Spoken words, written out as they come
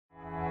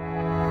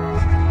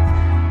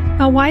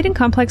A wide and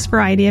complex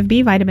variety of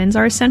B vitamins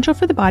are essential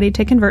for the body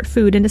to convert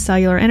food into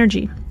cellular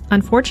energy.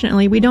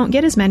 Unfortunately, we don't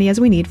get as many as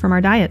we need from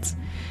our diets.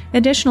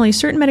 Additionally,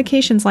 certain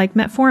medications like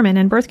metformin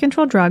and birth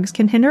control drugs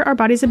can hinder our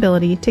body's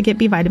ability to get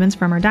B vitamins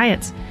from our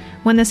diets.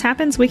 When this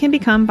happens, we can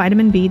become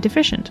vitamin B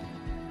deficient.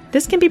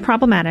 This can be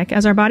problematic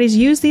as our bodies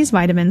use these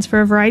vitamins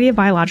for a variety of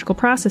biological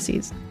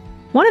processes.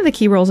 One of the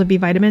key roles of B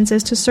vitamins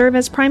is to serve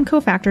as prime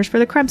cofactors for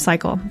the Krebs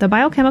cycle, the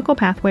biochemical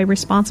pathway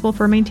responsible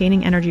for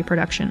maintaining energy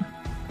production.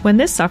 When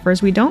this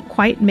suffers, we don't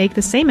quite make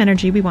the same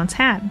energy we once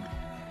had.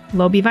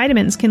 Low B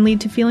vitamins can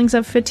lead to feelings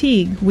of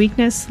fatigue,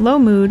 weakness, low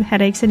mood,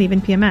 headaches, and even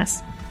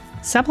PMS.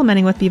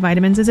 Supplementing with B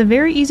vitamins is a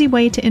very easy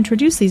way to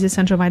introduce these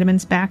essential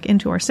vitamins back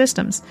into our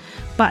systems.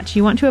 But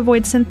you want to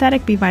avoid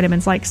synthetic B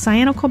vitamins like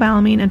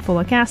cyanocobalamin and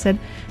folic acid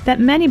that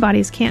many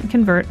bodies can't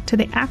convert to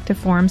the active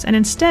forms and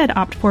instead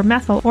opt for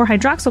methyl or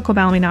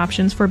hydroxycobalamin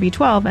options for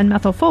B12 and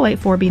methylfolate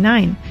for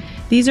B9.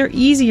 These are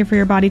easier for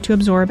your body to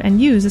absorb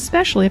and use,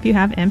 especially if you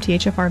have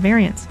MTHFR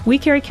variants. We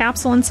carry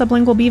capsule and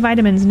sublingual B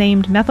vitamins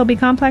named Methyl B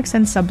Complex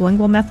and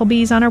Sublingual Methyl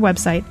Bs on our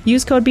website.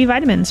 Use code B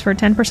Vitamins for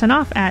 10%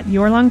 off at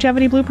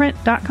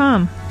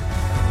yourlongevityblueprint.com.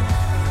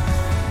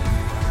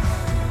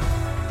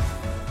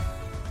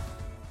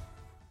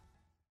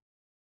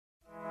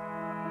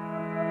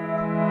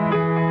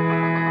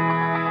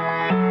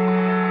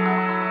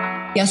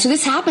 Yeah, so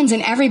this happens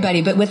in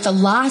everybody, but with the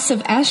loss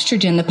of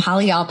estrogen, the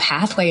polyol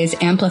pathway is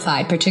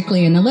amplified,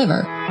 particularly in the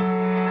liver.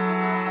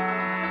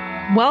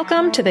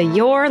 Welcome to the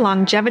Your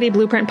Longevity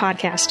Blueprint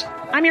podcast.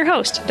 I'm your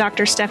host,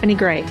 Dr. Stephanie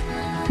Gray.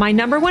 My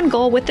number one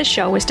goal with the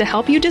show is to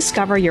help you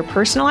discover your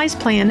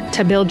personalized plan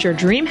to build your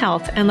dream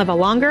health and live a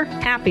longer,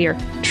 happier,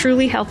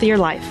 truly healthier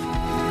life.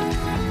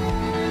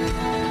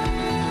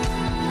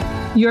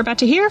 You're about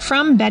to hear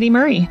from Betty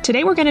Murray.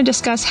 Today we're going to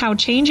discuss how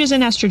changes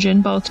in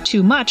estrogen, both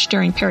too much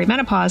during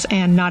perimenopause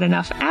and not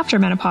enough after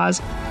menopause,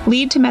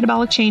 lead to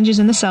metabolic changes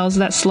in the cells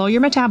that slow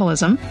your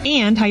metabolism,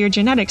 and how your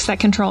genetics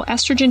that control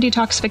estrogen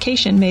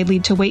detoxification may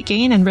lead to weight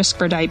gain and risk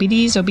for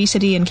diabetes,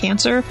 obesity, and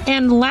cancer.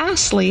 And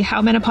lastly,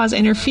 how menopause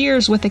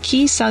interferes with the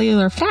key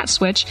cellular fat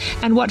switch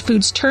and what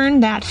foods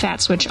turn that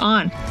fat switch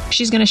on.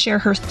 She's going to share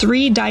her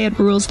 3 diet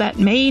rules that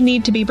may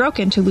need to be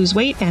broken to lose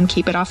weight and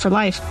keep it off for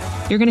life.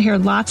 You're going to hear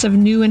lots of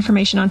new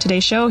information on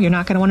today's show. You're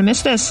not going to want to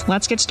miss this.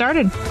 Let's get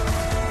started.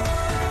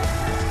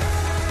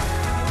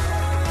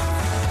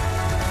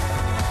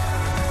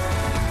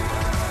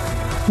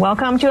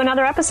 Welcome to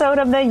another episode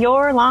of the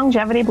Your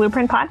Longevity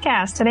Blueprint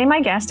podcast. Today,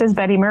 my guest is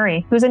Betty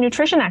Murray, who's a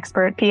nutrition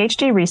expert,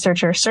 PhD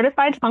researcher,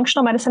 certified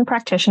functional medicine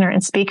practitioner,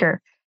 and speaker.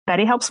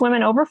 Betty helps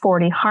women over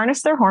 40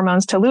 harness their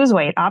hormones to lose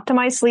weight,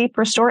 optimize sleep,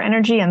 restore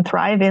energy, and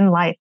thrive in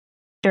life.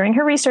 During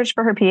her research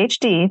for her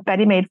PhD,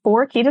 Betty made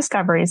 4 key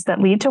discoveries that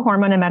lead to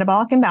hormone and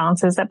metabolic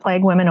imbalances that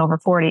plague women over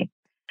 40.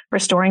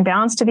 Restoring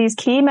balance to these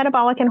key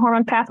metabolic and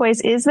hormone pathways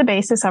is the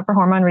basis of her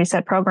Hormone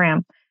Reset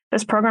program.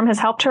 This program has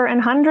helped her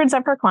and hundreds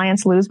of her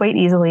clients lose weight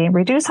easily,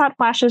 reduce hot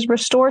flashes,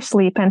 restore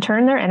sleep, and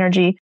turn their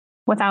energy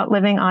without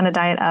living on a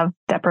diet of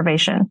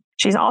deprivation.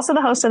 She's also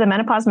the host of the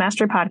Menopause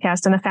Mastery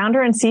podcast and the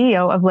founder and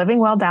CEO of Living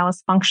Well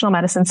Dallas Functional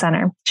Medicine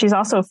Center. She's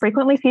also a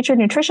frequently featured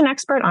nutrition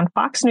expert on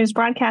Fox News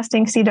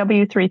Broadcasting,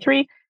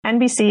 CW33,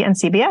 NBC, and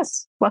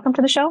CBS. Welcome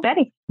to the show,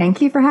 Betty.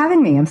 Thank you for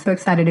having me. I'm so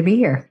excited to be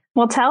here.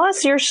 Well, tell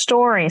us your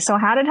story. So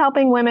how did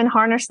helping women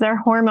harness their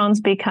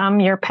hormones become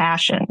your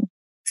passion?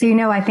 So,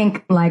 I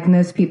think like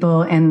most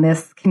people in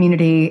this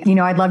community,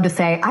 I'd love to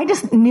say, I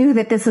just knew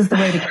that this is the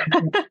way to go.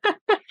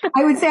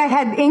 I would say I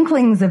had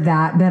inklings of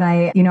that, but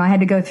I had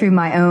to go through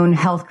my own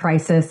health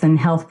crisis and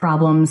health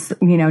problems,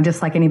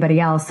 just like anybody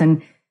else.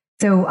 And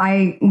so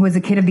I was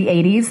a kid of the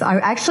 80s. I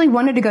actually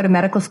wanted to go to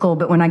medical school,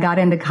 but when I got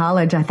into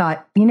college, I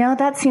thought,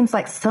 that seems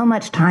like so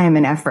much time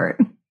and effort.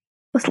 I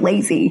was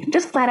lazy,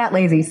 just flat out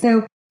lazy.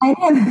 So I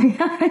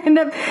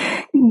ended up,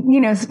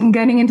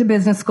 getting into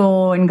business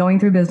school and going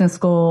through business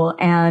school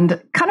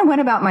and kind of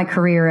went about my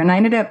career. And I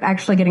ended up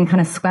actually getting kind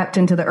of swept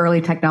into the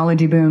early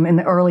technology boom in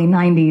the early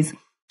 90s.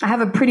 I have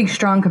a pretty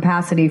strong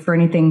capacity for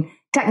anything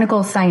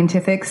technical,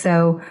 scientific.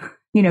 So,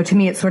 to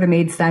me, it sort of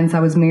made sense. I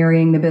was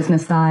marrying the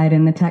business side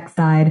and the tech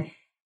side.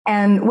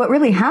 And what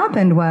really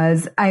happened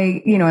was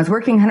I was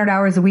working 100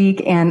 hours a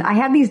week and I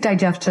had these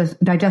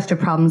digestive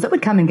problems that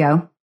would come and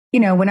go.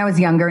 When I was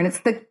younger, and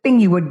it's the thing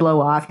you would blow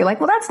off. You're like,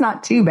 well, that's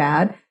not too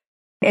bad.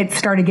 It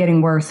started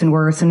getting worse and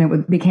worse, and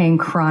it became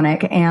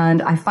chronic.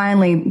 And I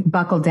finally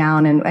buckled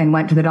down and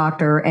went to the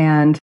doctor.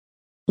 And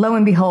lo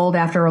and behold,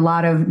 after a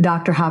lot of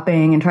doctor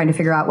hopping and trying to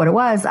figure out what it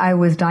was, I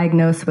was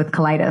diagnosed with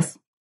colitis.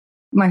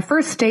 My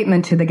first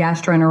statement to the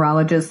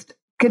gastroenterologist,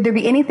 could there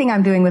be anything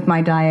I'm doing with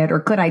my diet, or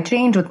could I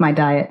change with my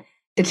diet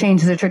to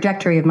change the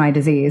trajectory of my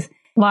disease?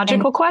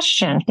 Logical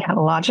question. Yeah,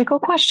 logical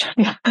question.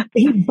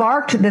 He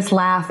barked this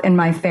laugh in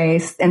my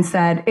face and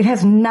said, it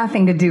has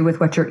nothing to do with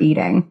what you're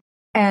eating.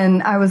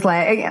 And I was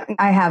like,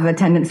 I have a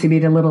tendency to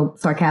be a little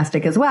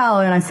sarcastic as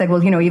well. And I said,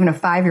 well, even a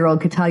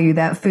 5-year-old could tell you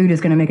that food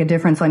is going to make a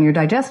difference on your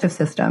digestive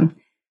system.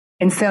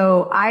 And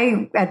so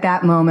at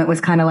that moment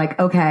was kind of like,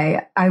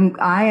 okay,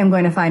 I am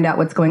going to find out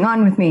what's going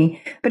on with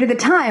me. But at the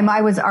time I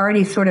was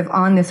already sort of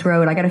on this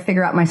road. I got to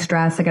figure out my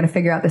stress. I got to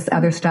figure out this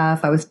other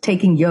stuff. I was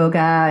taking yoga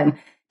and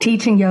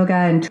teaching yoga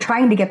and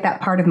trying to get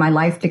that part of my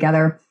life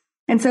together.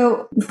 And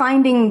so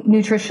finding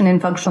nutrition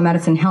and functional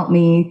medicine helped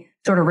me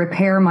sort of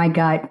repair my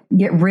gut,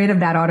 get rid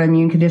of that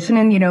autoimmune condition.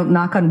 And,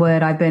 knock on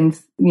wood, I've been,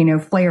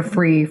 flare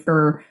free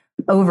for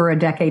over a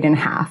decade and a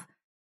half.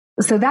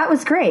 So that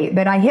was great.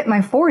 But I hit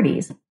my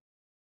 40s.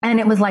 And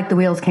it was like the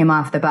wheels came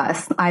off the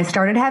bus. I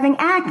started having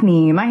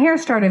acne. My hair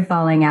started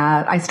falling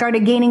out. I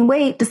started gaining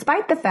weight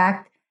despite the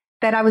fact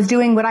that I was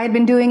doing what I had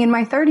been doing in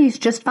my 30s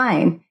just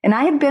fine. And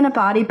I had been a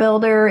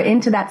bodybuilder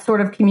into that sort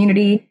of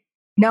community,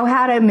 know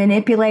how to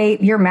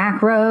manipulate your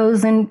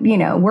macros and,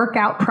 work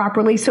out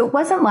properly. So it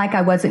wasn't like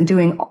I wasn't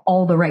doing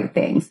all the right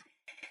things.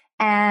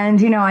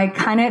 And, I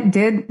kind of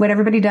did what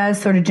everybody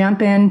does, sort of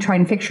jump in, try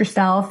and fix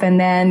yourself. And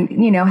then,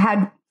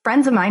 had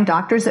friends of mine,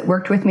 doctors that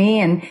worked with me,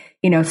 and,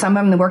 some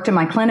of them that worked in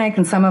my clinic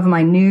and some of them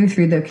I knew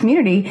through the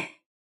community,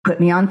 put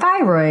me on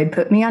thyroid,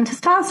 put me on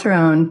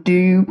testosterone,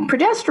 do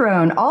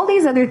progesterone, all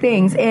these other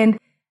things. And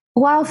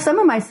while some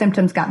of my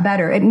symptoms got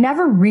better, it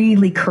never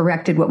really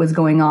corrected what was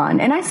going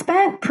on. And I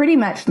spent pretty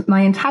much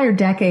my entire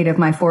decade of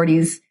my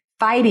 40s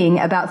fighting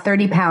about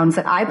 30 pounds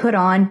that I put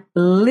on,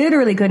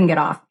 literally couldn't get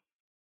off.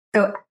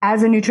 So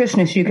as a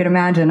nutritionist, you could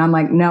imagine, I'm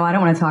like, no, I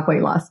don't want to talk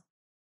weight loss.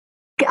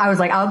 I was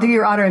like, I'll do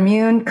your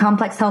autoimmune,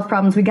 complex health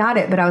problems. We got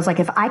it. But I was like,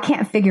 if I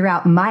can't figure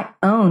out my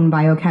own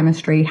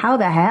biochemistry, how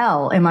the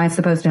hell am I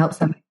supposed to help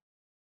somebody?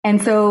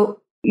 And so,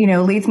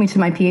 leads me to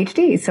my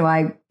PhD. So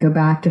I go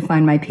back to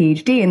find my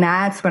PhD, and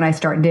that's when I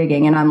start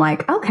digging. And I'm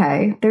like,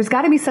 okay, there's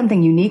got to be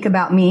something unique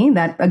about me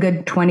that a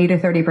good 20 to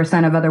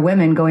 30% of other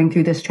women going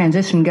through this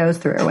transition goes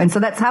through. And so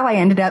that's how I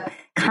ended up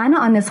kind of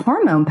on this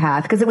hormone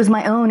path, because it was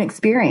my own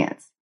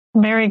experience.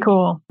 Very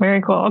cool.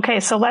 Very cool. Okay.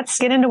 So let's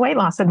get into weight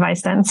loss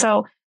advice then.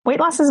 So weight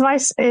loss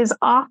advice is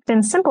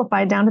often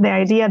simplified down to the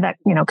idea that,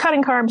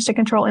 cutting carbs to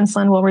control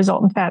insulin will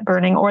result in fat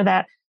burning, or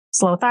that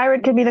slow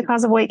thyroid could be the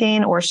cause of weight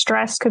gain, or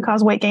stress could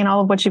cause weight gain,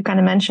 all of which you've kind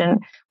of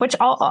mentioned, which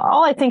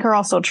all I think are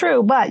also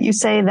true. But you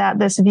say that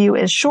this view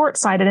is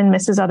short-sighted and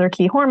misses other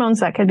key hormones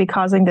that could be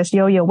causing this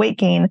yo-yo weight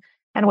gain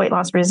and weight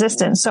loss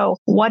resistance. So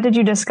what did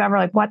you discover?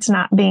 Like, what's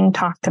not being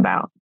talked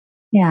about?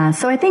 Yeah.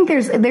 So I think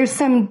there's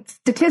some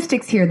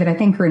statistics here that I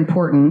think are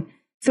important.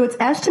 So it's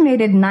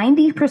estimated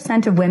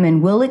 90% of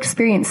women will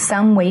experience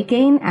some weight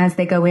gain as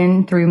they go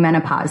in through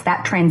menopause,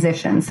 that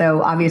transition.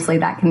 So obviously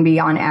that can be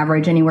on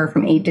average anywhere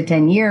from 8 to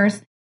 10 years.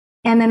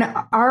 And then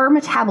our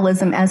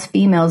metabolism as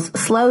females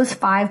slows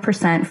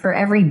 5% for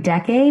every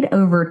decade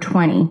over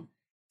 20.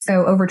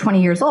 So over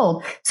 20 years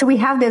old. So we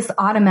have this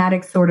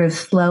automatic sort of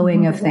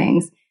slowing of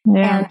things.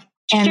 Yeah.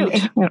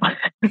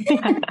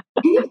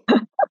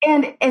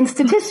 And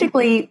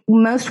statistically,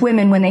 most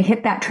women, when they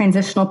hit that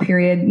transitional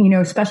period,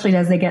 especially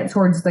as they get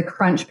towards the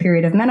crunch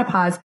period of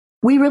menopause,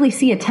 we really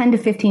see a 10 to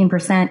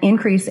 15%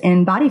 increase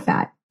in body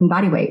fat and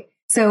body weight.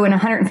 So in a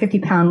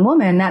 150-pound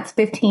woman, that's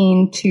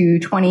 15 to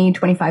 20,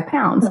 25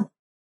 pounds.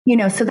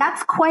 So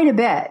that's quite a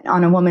bit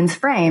on a woman's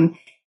frame.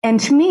 And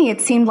to me,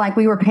 it seemed like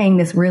we were paying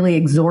this really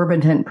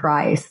exorbitant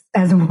price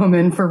as a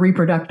woman for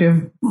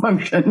reproductive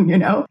function,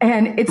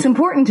 And it's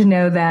important to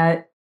know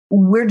that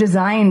we're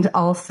designed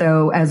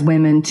also as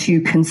women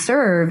to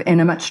conserve in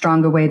a much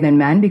stronger way than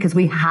men, because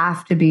we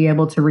have to be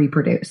able to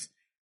reproduce,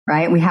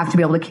 right? We have to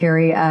be able to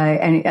carry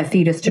a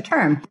fetus to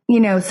term.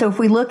 So if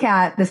we look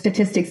at the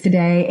statistics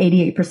today,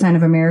 88%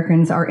 of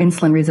Americans are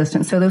insulin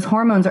resistant. So those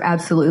hormones are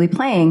absolutely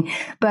playing.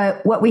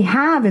 But what we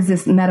have is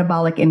this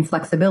metabolic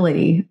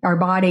inflexibility. Our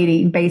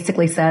body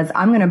basically says,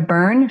 I'm going to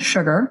burn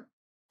sugar,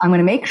 I'm going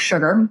to make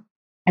sugar,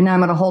 and then I'm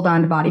going to hold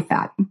on to body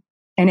fat.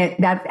 And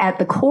that at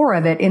the core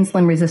of it,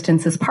 insulin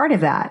resistance is part of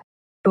that.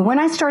 But when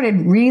I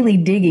started really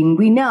digging,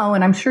 we know,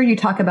 and I'm sure you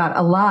talk about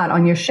a lot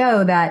on your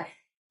show, that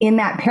in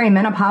that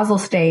perimenopausal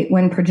state,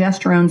 when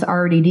progesterone's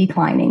already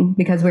declining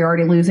because we're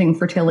already losing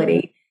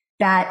fertility,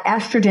 that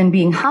estrogen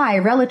being high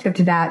relative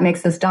to that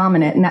makes us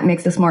dominant, and that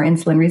makes us more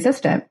insulin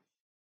resistant.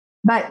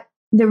 But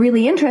the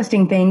really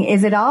interesting thing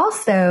is it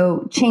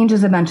also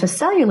changes a bunch of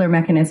cellular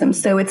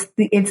mechanisms. So it's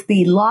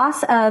the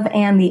loss of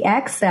and the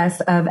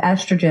excess of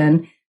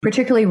estrogen,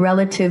 particularly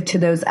relative to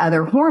those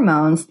other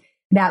hormones,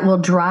 that will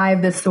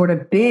drive this sort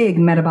of big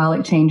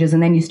metabolic changes.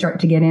 And then you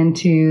start to get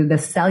into the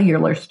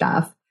cellular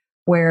stuff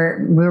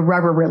where the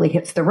rubber really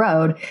hits the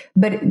road.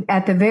 But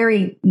at the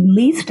very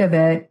least of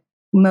it,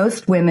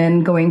 most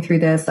women going through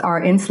this are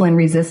insulin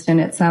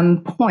resistant at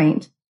some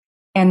point.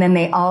 And then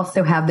they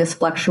also have this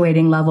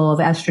fluctuating level of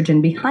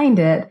estrogen behind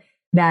it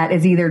that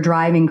is either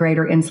driving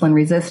greater insulin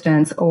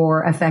resistance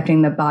or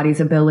affecting the body's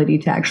ability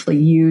to actually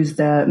use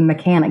the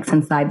mechanics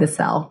inside the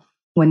cell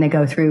when they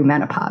go through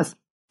menopause.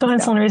 So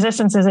insulin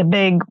resistance is a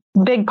big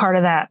part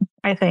of that,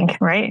 I think,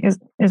 right?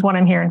 Is what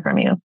I'm hearing from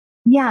you.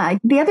 Yeah.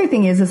 The other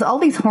thing is all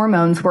these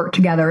hormones work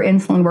together.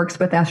 Insulin works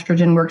with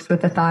estrogen, works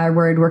with the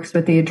thyroid, works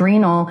with the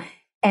adrenal.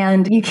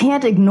 And you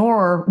can't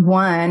ignore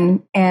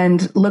one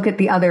and look at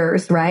the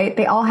others, right?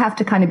 They all have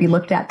to kind of be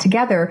looked at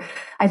together.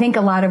 I think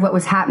a lot of what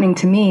was happening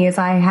to me is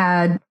I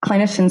had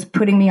clinicians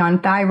putting me on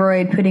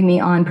thyroid, putting me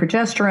on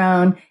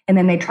progesterone, and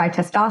then they tried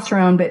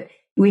testosterone, but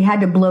we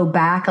had to blow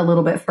back a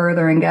little bit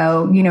further and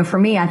go, for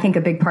me, I think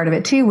a big part of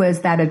it too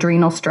was that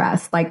adrenal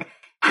stress. Like,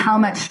 how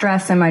much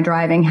stress am I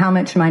driving? How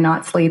much am I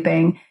not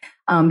sleeping?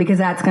 Because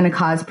that's going to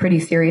cause pretty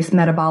serious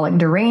metabolic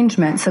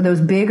derangement. So those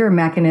bigger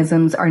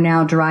mechanisms are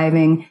now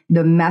driving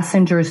the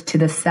messengers to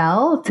the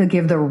cell to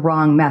give the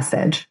wrong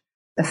message,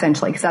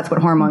 essentially, because that's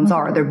what hormones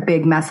are. They're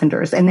big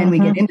messengers. And then we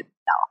get into the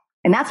cell.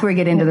 And that's where we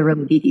get into the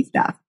really geeky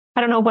stuff.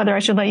 I don't know whether I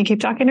should let you keep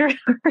talking or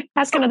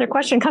ask another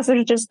question, because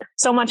there's just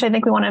so much I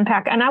think we want to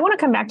unpack. And I want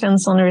to come back to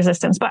insulin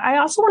resistance, but I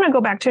also want to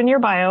go back to in your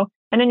bio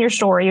and in your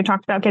story, you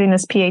talked about getting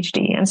this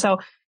PhD. And so,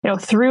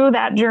 through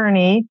that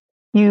journey,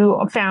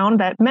 you found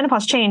that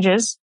menopause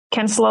changes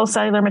can slow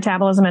cellular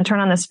metabolism and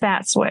turn on this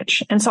fat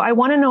switch. And so I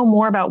want to know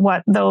more about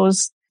what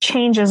those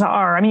changes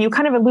are. I mean, you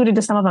kind of alluded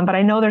to some of them, but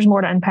I know there's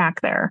more to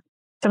unpack there.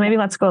 So maybe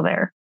let's go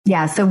there.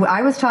 Yeah. So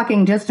I was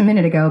talking just a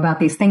minute ago about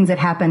these things that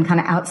happen kind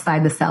of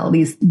outside the cell,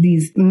 these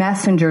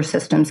messenger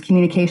systems,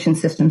 communication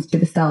systems to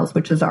the cells,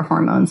 which is our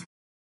hormones.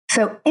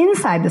 So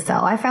inside the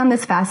cell, I found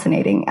this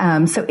fascinating.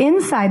 So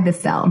inside the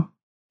cell,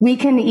 we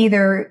can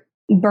either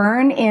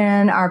burn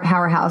in our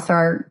powerhouse,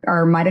 our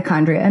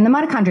mitochondria, and the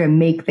mitochondria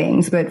make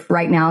things. But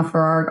right now, for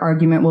our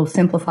argument, we'll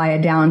simplify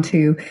it down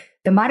to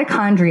the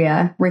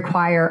mitochondria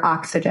require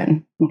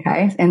oxygen.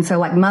 Okay. And so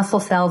like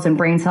muscle cells and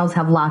brain cells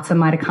have lots of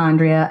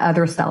mitochondria.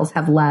 Other cells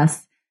have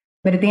less.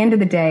 But at the end of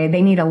the day,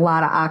 they need a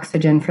lot of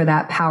oxygen for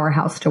that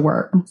powerhouse to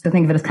work. So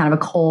think of it as kind of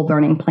a coal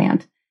burning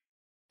plant.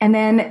 And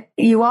then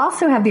you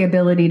also have the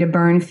ability to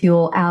burn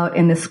fuel out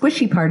in the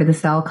squishy part of the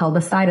cell called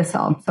the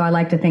cytosol. So I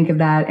like to think of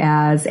that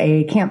as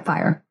a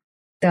campfire.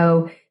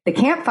 So the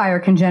campfire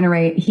can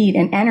generate heat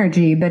and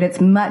energy, but it's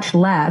much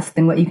less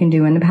than what you can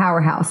do in the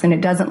powerhouse. And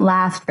it doesn't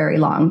last very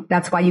long.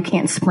 That's why you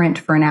can't sprint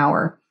for an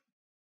hour.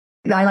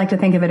 I like to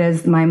think of it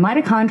as my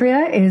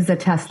mitochondria is a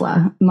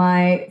Tesla.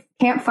 My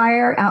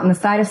campfire out in the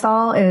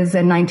cytosol is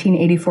a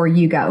 1984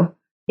 Yugo.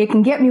 It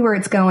can get me where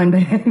it's going,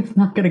 but it's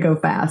not going to go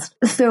fast.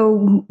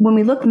 So when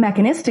we look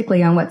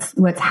mechanistically on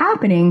what's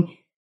happening,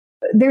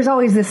 there's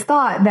always this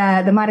thought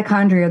that the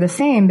mitochondria are the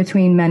same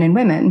between men and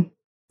women.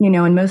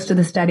 And most of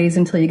the studies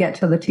until you get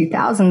to the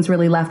 2000s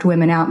really left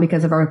women out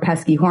because of our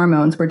pesky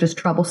hormones were just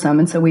troublesome.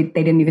 And so they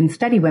didn't even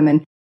study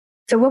women.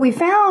 So what we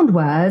found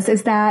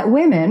is that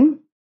women,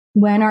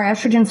 when our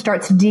estrogen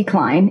starts to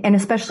decline, and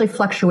especially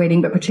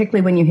fluctuating, but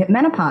particularly when you hit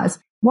menopause,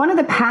 one of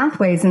the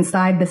pathways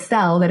inside the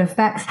cell that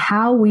affects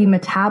how we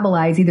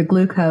metabolize either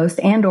glucose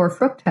and or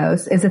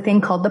fructose is a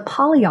thing called the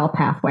polyol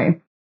pathway.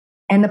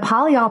 And the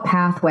polyol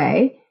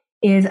pathway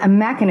is a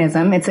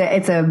mechanism. It's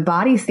a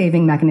body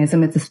saving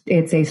mechanism.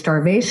 It's a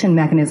starvation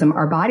mechanism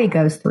our body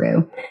goes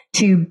through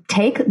to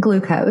take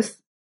glucose,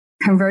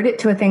 convert it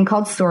to a thing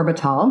called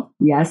sorbitol.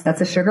 Yes, that's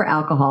a sugar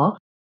alcohol.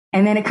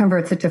 And then it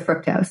converts it to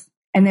fructose.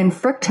 And then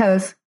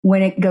fructose,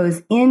 when it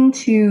goes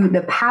into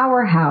the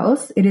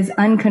powerhouse, it is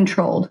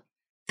uncontrolled.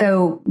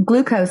 So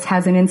glucose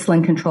has an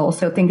insulin control.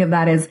 So think of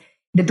that as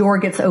the door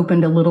gets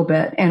opened a little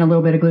bit and a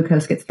little bit of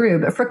glucose gets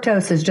through. But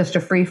fructose is just a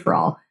free for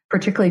all,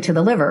 particularly to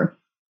the liver.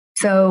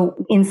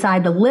 So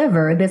inside the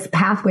liver, this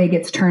pathway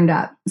gets turned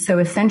up. So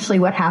essentially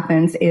what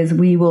happens is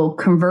we will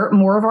convert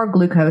more of our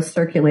glucose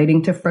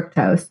circulating to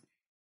fructose,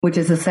 which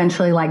is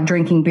essentially like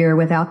drinking beer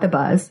without the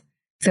buzz.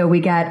 So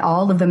we get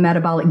all of the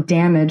metabolic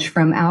damage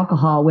from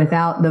alcohol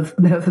without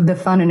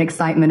the fun and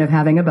excitement of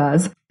having a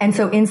buzz. And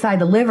so inside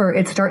the liver,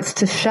 it starts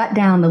to shut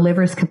down the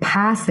liver's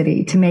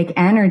capacity to make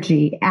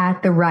energy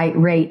at the right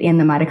rate in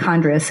the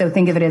mitochondria. So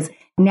think of it as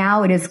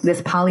now it is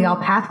this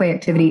polyol pathway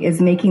activity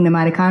is making the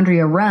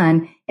mitochondria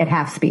run at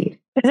half speed.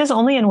 Is this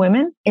only in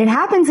women? It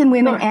happens in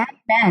women and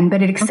men,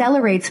 but it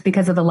accelerates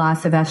because of the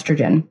loss of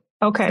estrogen.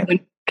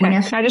 Okay.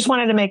 So I just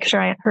wanted to make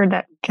sure I heard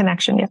that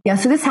connection. Yeah.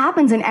 So this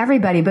happens in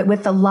everybody, but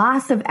with the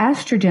loss of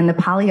estrogen,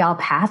 the polyol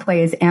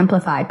pathway is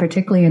amplified,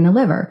 particularly in the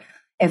liver.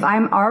 If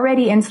I'm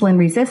already insulin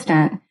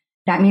resistant,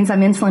 that means I'm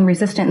insulin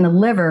resistant in the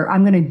liver.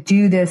 I'm going to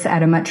do this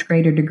at a much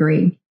greater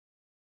degree.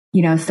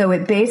 So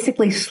it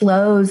basically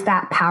slows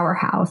that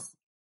powerhouse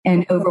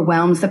and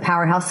overwhelms the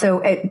powerhouse.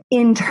 So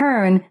in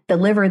turn, the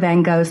liver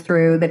then goes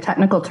through, the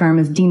technical term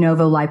is de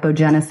novo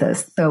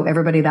lipogenesis. So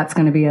everybody, that's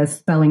going to be a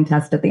spelling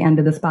test at the end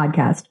of this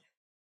podcast.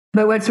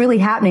 But what's really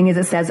happening is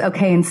it says,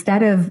 okay,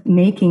 instead of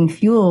making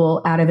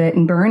fuel out of it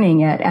and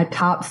burning it at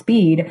top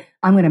speed,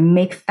 I'm going to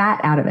make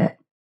fat out of it.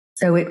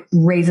 So it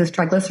raises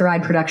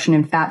triglyceride production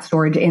and fat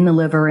storage in the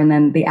liver and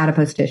then the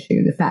adipose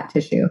tissue, the fat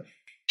tissue.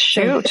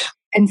 Shoot.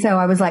 And so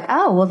I was like,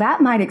 oh, well, that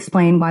might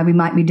explain why we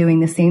might be doing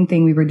the same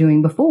thing we were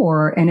doing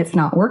before and it's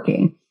not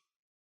working.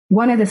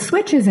 One of the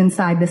switches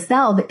inside the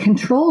cell that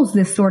controls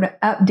this sort of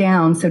up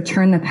down, so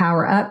turn the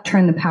power up,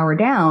 turn the power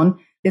down.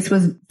 This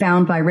was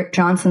found by Rick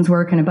Johnson's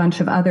work and a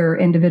bunch of other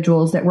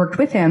individuals that worked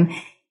with him,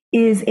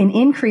 is an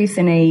increase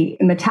in a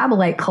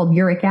metabolite called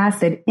uric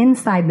acid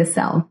inside the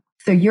cell.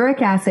 So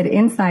uric acid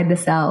inside the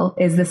cell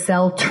is the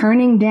cell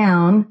turning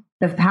down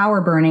the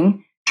power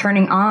burning,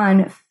 turning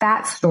on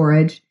fat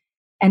storage,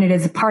 and it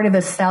is part of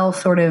a cell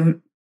sort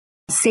of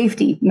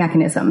safety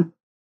mechanism.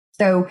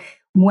 So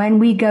when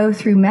we go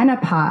through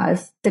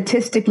menopause,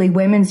 statistically,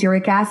 women's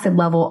uric acid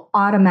level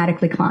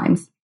automatically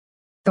climbs.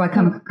 So I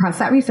come across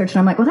that research and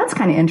I'm like, well, that's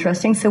kind of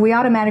interesting. So we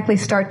automatically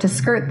start to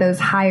skirt those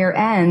higher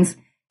ends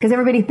because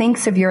everybody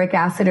thinks of uric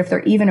acid, if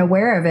they're even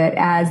aware of it,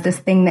 as this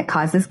thing that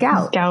causes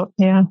gout. Gout,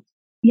 yeah.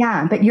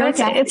 Yeah, but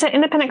it's an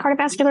independent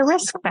cardiovascular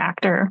risk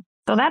factor.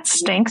 So that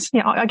stinks.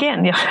 Yeah,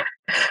 again, yeah.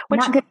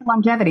 Not good for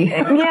longevity.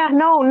 Yeah,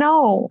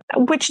 no.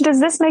 Which, does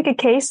this make a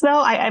case,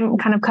 though? I'm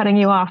kind of cutting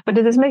you off, but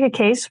does this make a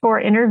case for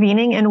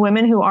intervening in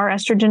women who are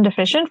estrogen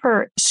deficient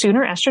for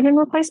sooner estrogen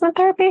replacement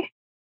therapy?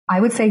 I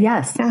would say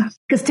yes.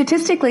 Because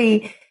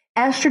statistically,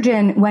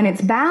 estrogen, when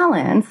it's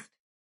balanced,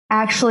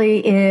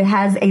 actually it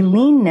has a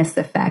leanness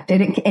effect.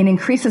 It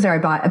increases our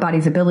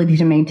body's ability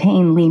to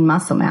maintain lean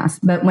muscle mass.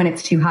 But when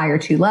it's too high or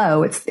too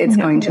low, it's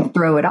going to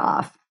throw it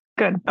off.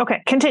 Good.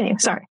 Okay. Continue.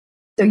 Sorry.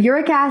 So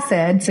uric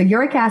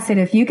acid,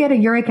 if you get a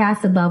uric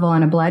acid level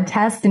on a blood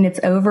test and it's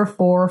over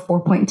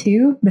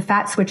 4.2, the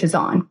fat switch is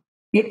on.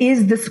 It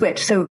is the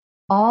switch. So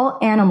all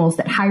animals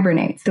that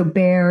hibernate, so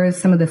bears,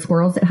 some of the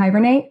squirrels that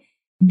hibernate,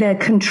 the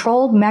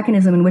controlled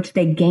mechanism in which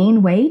they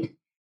gain weight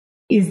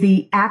is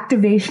the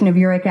activation of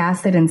uric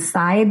acid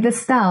inside the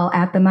cell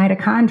at the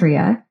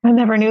mitochondria. I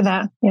never knew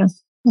that.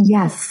 Yes.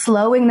 Yes,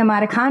 slowing the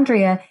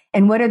mitochondria.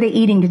 And what are they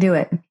eating to do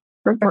it?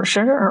 Or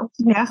sugar?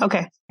 Yeah,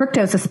 okay.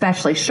 Fructose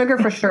especially. Sugar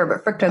for sure,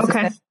 but fructose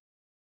especially.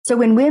 So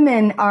when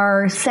women,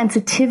 our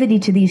sensitivity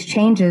to these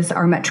changes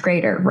are much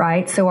greater,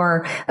 right? So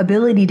our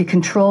ability to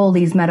control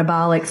these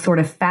metabolic sort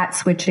of fat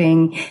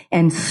switching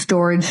and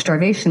storage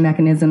starvation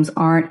mechanisms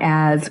aren't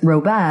as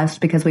robust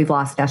because we've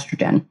lost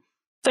estrogen.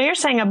 So you're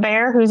saying a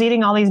bear who's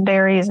eating all these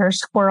berries or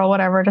squirrel,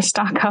 whatever, to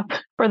stock up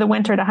for the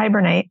winter to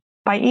hibernate,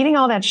 by eating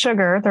all that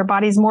sugar, their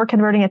body's more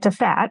converting it to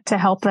fat to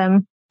help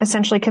them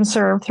essentially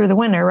conserve through the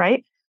winter,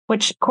 right?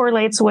 Which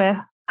correlates with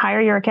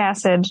higher uric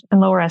acid and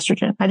lower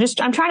estrogen.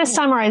 I'm trying to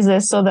summarize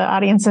this so the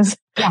audience is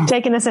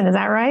taking this in. Is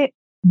that right?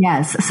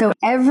 Yes. So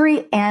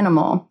every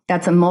animal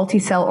that's a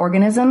multi-cell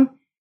organism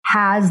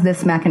has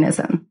this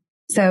mechanism.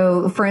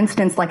 So for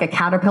instance, like a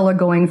caterpillar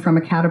going from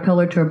a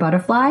caterpillar to a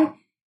butterfly,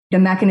 the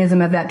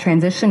mechanism of that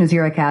transition is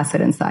uric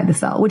acid inside the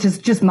cell, which is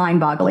just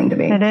mind-boggling to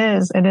me. It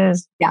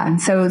is. Yeah.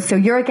 So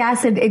uric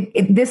acid,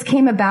 this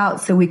came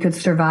about so we could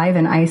survive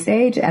an ice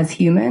age as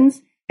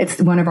humans. It's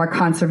one of our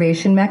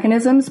conservation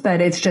mechanisms,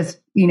 but it's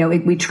just,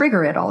 we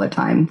trigger it all the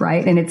time,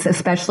 right? And it's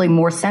especially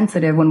more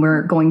sensitive when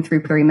we're going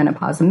through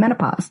perimenopause and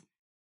menopause.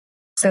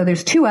 So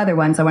there's two other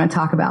ones I want to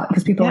talk about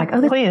because people are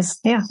like, please.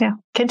 Yeah.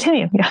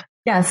 Continue.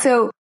 Yeah.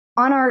 So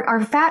on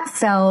our fat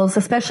cells,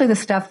 especially the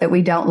stuff that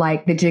we don't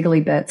like, the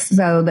jiggly bits,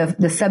 so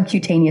the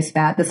subcutaneous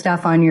fat, the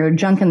stuff on your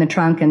junk in the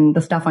trunk and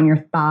the stuff on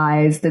your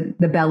thighs,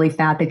 the belly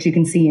fat that you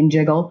can see and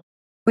jiggle,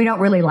 we don't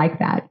really like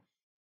that.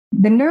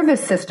 The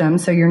nervous system,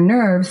 so your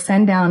nerves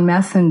send down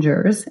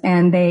messengers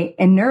and they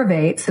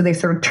innervate, so they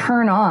sort of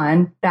turn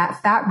on that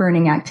fat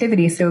burning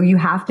activity. So you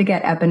have to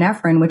get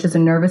epinephrine, which is a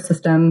nervous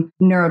system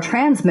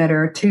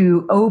neurotransmitter,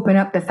 to open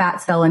up the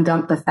fat cell and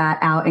dump the fat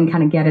out and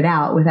kind of get it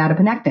out with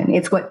adiponectin.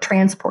 It's what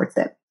transports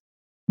it.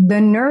 The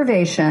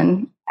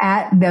nervation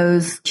at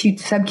those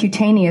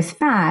subcutaneous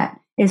fat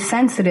is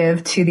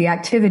sensitive to the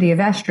activity of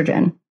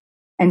estrogen.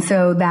 And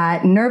so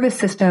that nervous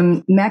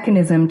system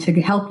mechanism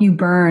to help you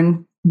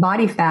burn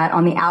body fat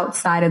on the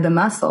outside of the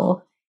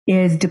muscle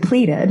is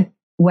depleted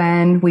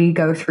when we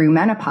go through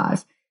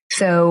menopause.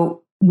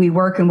 So we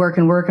work and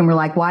we're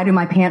like, why do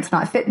my pants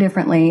not fit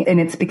differently? And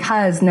it's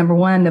because, number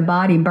one, the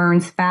body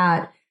burns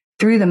fat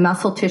through the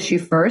muscle tissue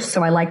first.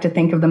 So I like to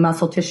think of the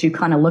muscle tissue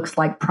kind of looks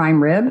like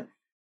prime rib.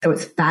 So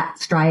it's fat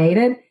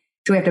striated.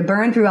 So we have to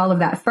burn through all of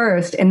that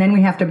first, and then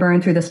we have to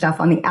burn through the stuff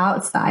on the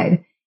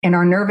outside. And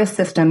our nervous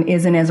system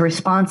isn't as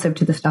responsive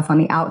to the stuff on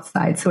the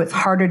outside. So it's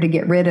harder to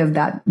get rid of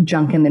that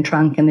junk in the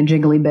trunk and the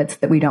jiggly bits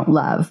that we don't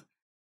love.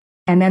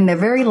 And then the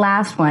very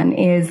last one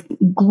is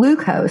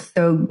glucose.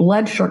 So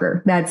blood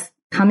sugar that's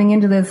coming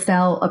into the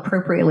cell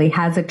appropriately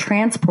has a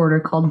transporter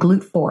called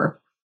GLUT4.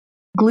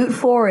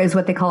 GLUT4 is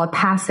what they call a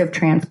passive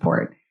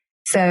transport.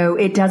 So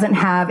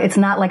it's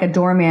not like a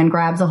doorman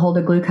grabs a hold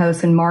of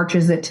glucose and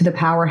marches it to the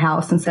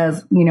powerhouse and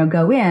says,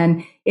 go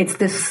in. It's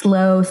this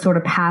slow sort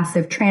of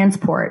passive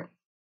transport.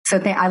 So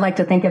I like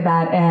to think of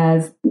that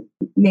as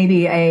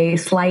maybe a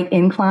slight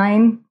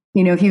incline.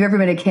 If you've ever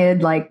been a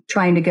kid, like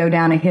trying to go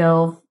down a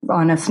hill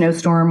on a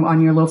snowstorm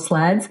on your little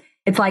sleds,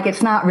 it's like,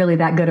 it's not really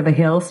that good of a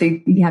hill. So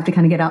you have to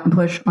kind of get out and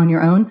push on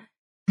your own.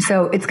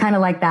 So it's kind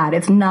of like that.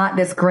 It's not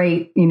this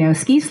great,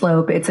 ski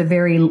slope. It's a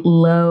very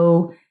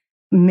low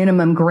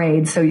minimum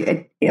grade. So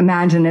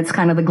imagine it's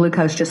kind of the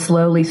glucose just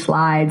slowly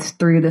slides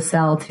through the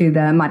cell to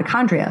the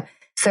mitochondria.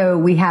 So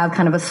we have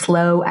kind of a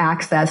slow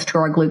access to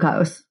our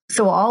glucose.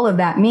 So all of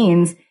that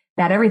means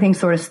that everything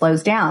sort of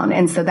slows down.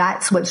 And so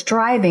that's what's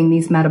driving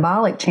these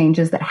metabolic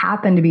changes that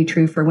happen to be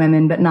true for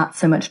women, but not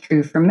so much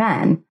true for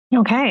men.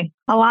 Okay.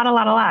 A lot.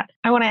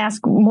 I want to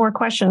ask more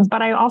questions,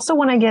 but I also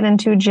want to get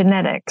into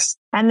genetics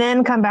and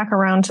then come back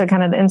around to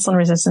kind of the insulin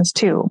resistance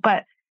too.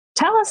 But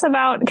tell us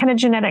about kind of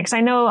genetics.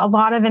 I know a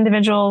lot of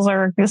individuals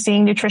are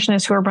seeing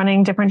nutritionists who are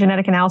running different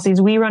genetic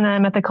analyses. We run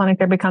them at the clinic.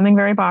 They're becoming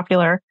very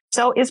popular.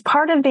 So is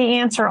part of the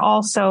answer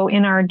also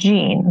in our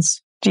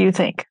genes, do you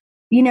think?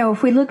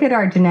 If we look at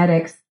our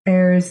genetics,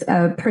 there's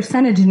a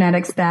percent of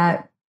genetics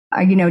that,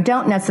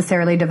 don't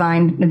necessarily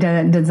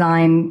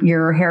design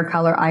your hair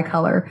color, eye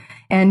color.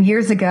 And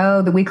years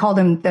ago, we called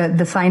them,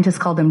 the scientists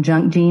called them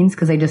junk genes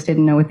because they just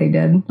didn't know what they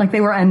did. Like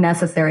they were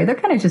unnecessary. They're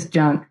kind of just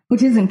junk,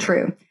 which isn't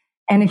true.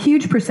 And a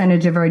huge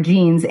percentage of our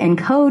genes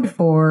encode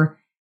for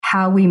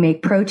how we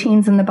make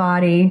proteins in the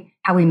body,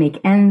 how we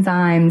make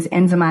enzymes,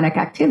 enzymatic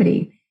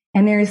activity.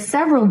 And there's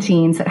several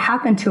genes that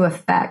happen to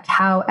affect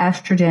how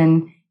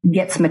estrogen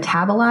gets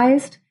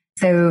metabolized.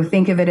 So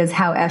think of it as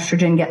how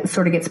estrogen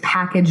gets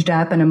packaged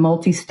up in a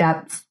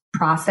multi-step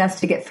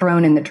process to get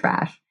thrown in the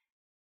trash.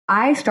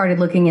 I started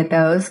looking at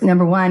those,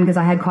 number one, because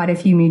I had quite a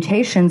few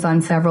mutations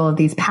on several of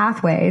these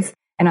pathways.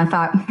 And I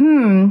thought,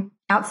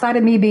 outside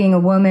of me being a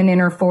woman in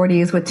her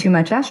 40s with too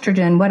much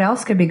estrogen, what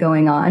else could be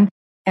going on?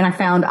 And I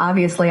found,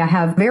 obviously, I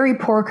have very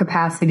poor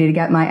capacity to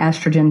get my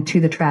estrogen to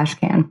the trash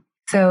can.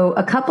 So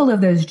a couple of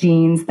those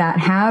genes that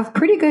have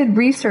pretty good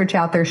research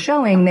out there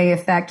showing they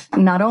affect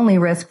not only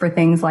risk for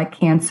things like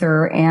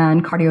cancer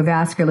and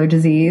cardiovascular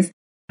disease,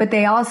 but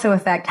they also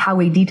affect how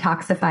we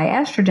detoxify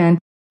estrogen.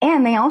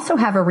 And they also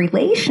have a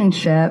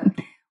relationship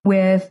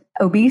with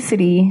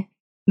obesity,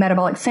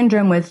 metabolic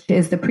syndrome, which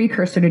is the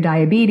precursor to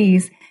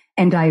diabetes,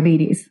 and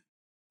diabetes.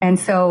 And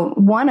so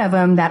one of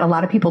them that a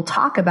lot of people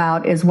talk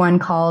about is one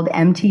called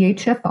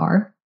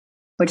MTHFR,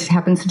 which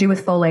happens to do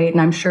with folate. And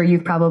I'm sure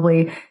you've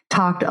probably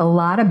talked a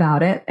lot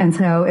about it. And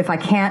so if I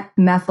can't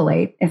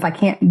methylate, if I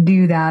can't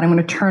do that, I'm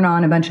going to turn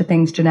on a bunch of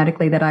things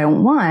genetically that I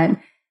don't want.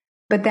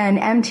 But then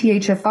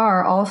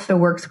MTHFR also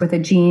works with a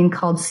gene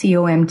called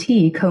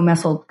COMT,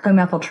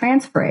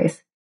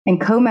 comethyltransferase.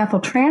 And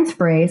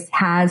comethyltransferase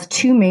has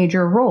two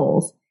major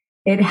roles.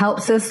 It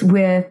helps us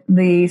with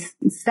the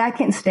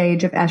second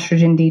stage of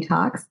estrogen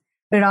detox,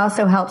 but it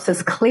also helps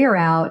us clear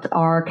out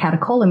our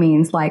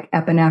catecholamines like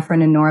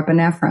epinephrine and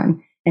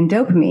norepinephrine and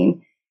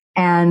dopamine.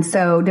 And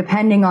so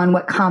depending on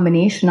what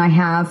combination I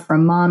have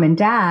from mom and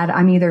dad,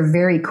 I'm either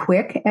very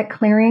quick at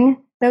clearing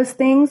those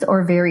things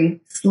or very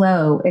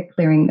slow at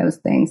clearing those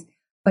things.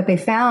 What they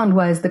found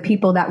was the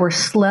people that were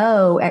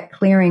slow at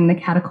clearing the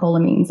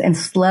catecholamines and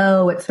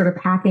slow at sort of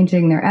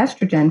packaging their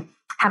estrogen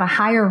had a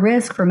higher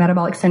risk for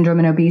metabolic syndrome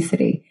and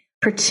obesity,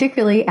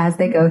 particularly as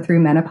they go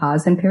through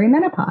menopause and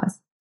perimenopause,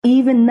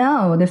 even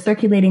though the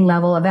circulating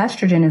level of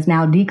estrogen is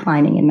now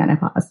declining in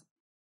menopause.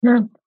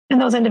 Sure. And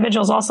those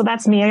individuals also,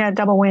 that's me. I got a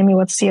double whammy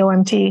with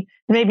COMT.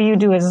 Maybe you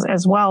do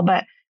as well,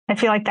 but I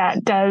feel like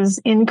that does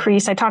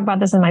increase. I talk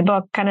about this in my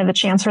book, kind of the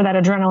chance for that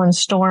adrenaline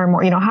storm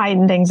or,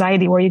 heightened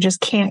anxiety where you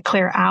just can't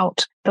clear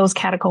out those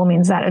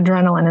catecholamines, that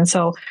adrenaline. And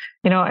so,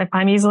 if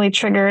I'm easily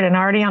triggered and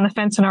already on the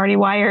fence and already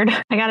wired,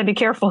 I got to be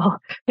careful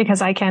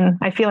because I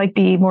feel like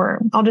be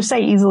more, I'll just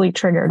say easily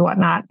triggered,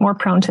 whatnot, more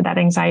prone to that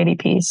anxiety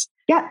piece.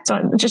 Yeah.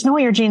 So just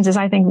knowing your genes is,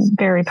 I think,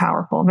 very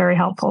powerful, very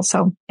helpful.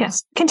 So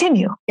yes,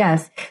 continue.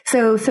 Yes.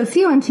 So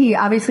COMT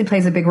obviously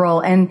plays a big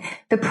role, and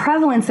the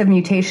prevalence of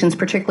mutations,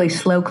 particularly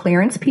slow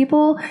clearance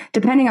people,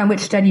 depending on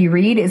which study you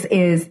read,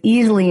 is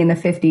easily in the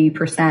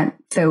 50%.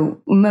 So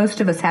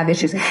most of us have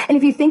issues. And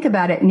if you think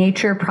about it,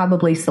 nature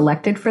probably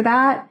selected for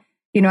that.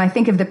 I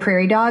think of the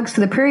prairie dog.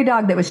 So the prairie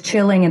dog that was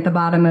chilling at the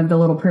bottom of the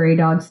little prairie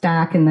dog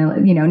stack and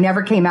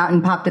never came out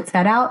and popped its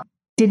head out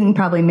didn't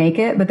probably make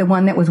it, but the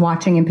one that was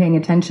watching and paying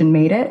attention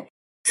made it.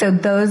 So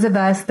those of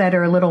us that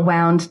are a little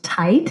wound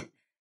tight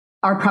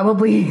are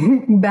probably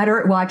better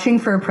at watching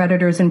for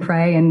predators and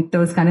prey and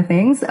those kind of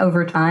things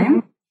over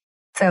time.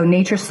 So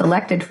nature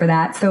selected for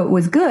that. So it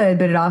was good,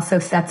 but it also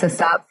sets us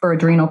up for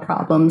adrenal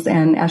problems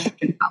and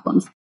estrogen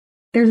problems.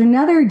 There's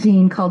another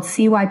gene called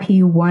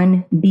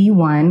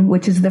CYP1B1,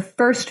 which is the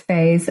first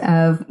phase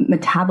of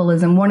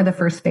metabolism, one of the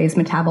first phase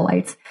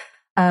metabolites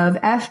of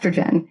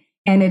estrogen.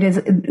 And it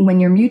is, when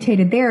you're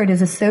mutated there, it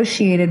is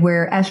associated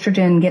where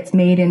estrogen gets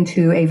made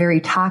into a very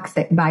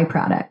toxic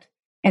byproduct.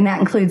 And that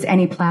includes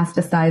any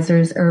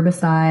plasticizers,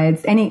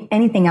 herbicides,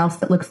 anything else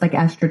that looks like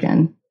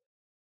estrogen.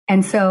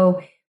 And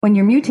so when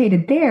you're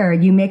mutated there,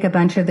 you make a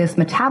bunch of this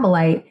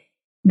metabolite.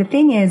 The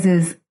thing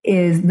is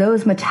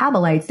those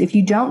metabolites, if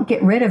you don't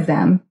get rid of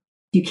them,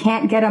 you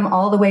can't get them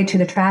all the way to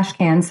the trash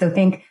can. So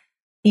think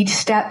each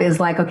step is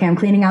like, okay, I'm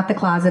cleaning out the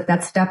closet.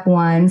 That's step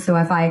one. So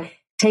if I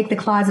take the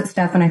closet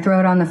stuff and I throw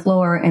it on the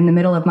floor in the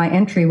middle of my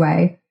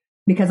entryway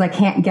because I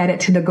can't get it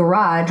to the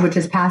garage, which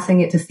is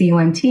passing it to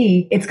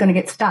COMT, it's going to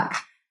get stuck.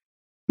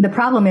 The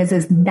problem is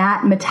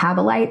that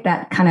metabolite,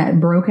 that kind of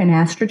broken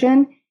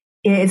estrogen,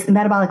 is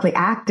metabolically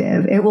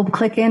active. It will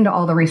click into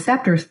all the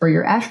receptors for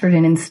your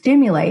estrogen and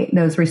stimulate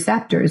those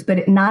receptors,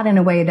 but not in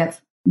a way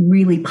that's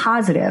really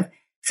positive.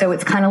 So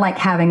it's kind of like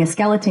having a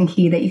skeleton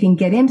key that you can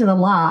get into the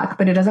lock,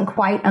 but it doesn't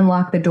quite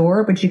unlock the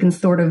door, but you can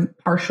sort of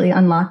partially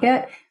unlock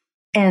it.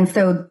 And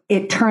so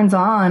it turns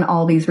on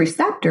all these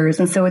receptors.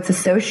 And so it's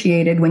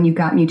associated when you've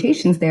got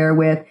mutations there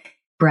with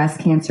breast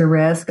cancer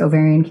risk,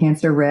 ovarian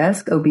cancer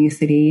risk,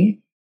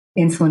 obesity,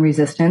 insulin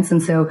resistance.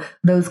 And so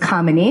those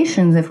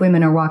combinations, if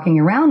women are walking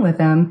around with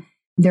them,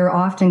 they're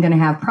often going to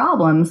have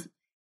problems.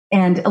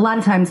 And a lot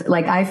of times,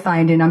 like I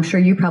find, and I'm sure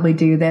you probably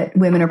do, that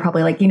women are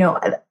probably like,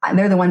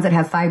 they're the ones that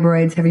have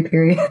fibroids, heavy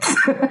periods,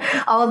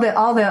 all the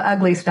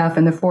ugly stuff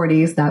in the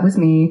 40s. That was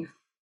me.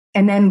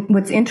 And then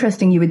what's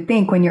interesting, you would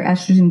think when your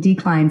estrogen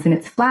declines and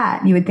it's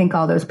flat, you would think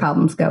all those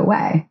problems go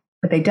away,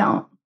 but they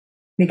don't,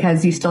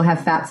 because you still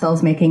have fat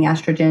cells making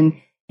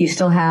estrogen.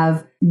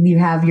 You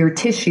have your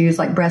tissues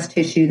like breast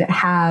tissue that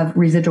have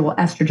residual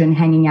estrogen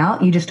hanging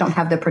out. You just don't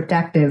have the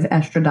protective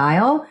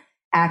estradiol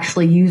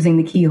actually using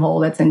the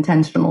keyhole that's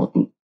intentional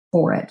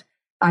for it.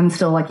 I'm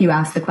still, like you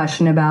asked the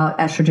question about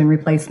estrogen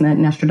replacement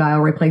and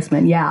estradiol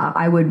replacement. Yeah,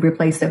 I would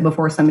replace it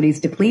before somebody's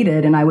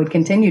depleted, and I would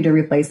continue to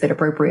replace it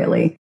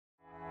appropriately.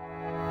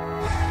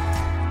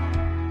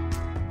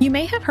 You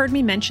may have heard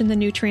me mention the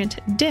nutrient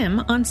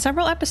DIM on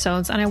several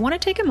episodes, and I want to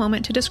take a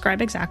moment to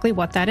describe exactly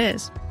what that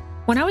is.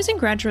 When I was in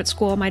graduate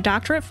school, my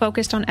doctorate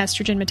focused on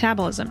estrogen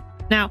metabolism.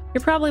 Now,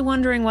 you're probably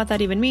wondering what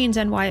that even means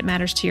and why it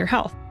matters to your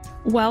health.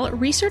 Well,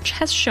 research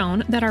has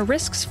shown that our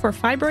risks for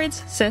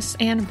fibroids, cysts,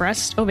 and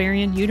breast,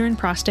 ovarian, uterine,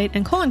 prostate,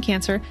 and colon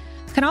cancer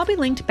can all be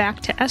linked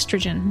back to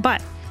estrogen,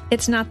 but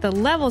it's not the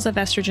levels of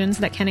estrogens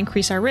that can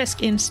increase our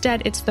risk.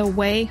 Instead, it's the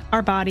way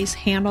our bodies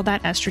handle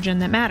that estrogen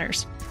that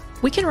matters.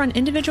 We can run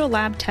individual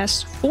lab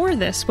tests for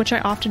this, which I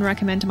often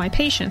recommend to my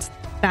patients.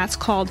 That's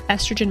called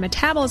estrogen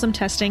metabolism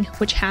testing,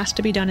 which has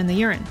to be done in the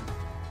urine.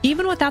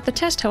 Even without the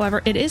test,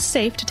 however, it is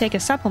safe to take a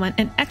supplement,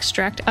 an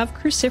extract of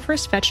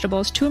cruciferous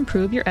vegetables, to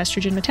improve your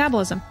estrogen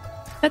metabolism.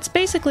 That's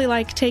basically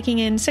like taking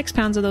in 6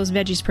 pounds of those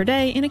veggies per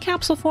day in a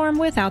capsule form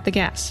without the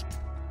gas.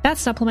 That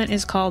supplement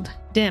is called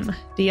DIM,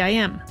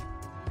 D-I-M.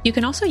 You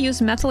can also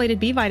use methylated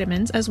B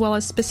vitamins as well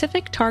as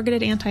specific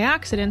targeted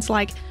antioxidants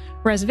like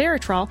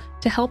resveratrol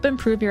to help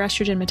improve your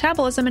estrogen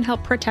metabolism and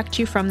help protect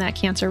you from that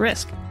cancer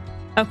risk.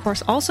 Of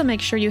course, also make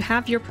sure you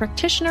have your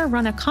practitioner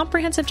run a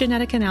comprehensive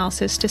genetic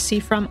analysis to see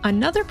from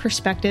another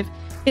perspective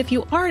if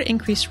you are at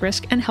increased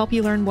risk and help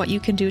you learn what you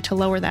can do to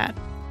lower that.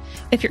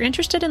 If you're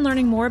interested in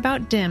learning more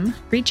about DIM,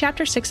 read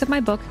Chapter 6 of my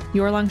book,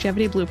 Your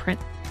Longevity Blueprint,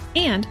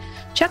 and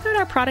check out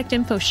our product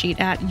info sheet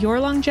at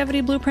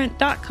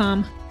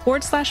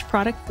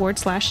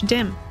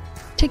yourlongevityblueprint.com/product/DIM.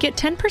 To get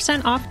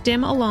 10% off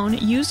DIM alone,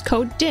 use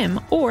code DIM,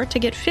 or to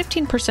get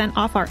 15%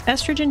 off our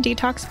estrogen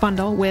detox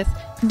bundle with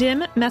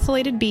DIM,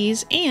 methylated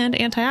Bs, and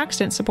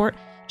antioxidant support,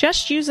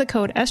 just use the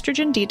code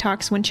estrogen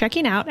detox when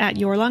checking out at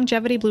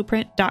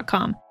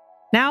yourlongevityblueprint.com.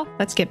 Now,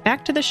 let's get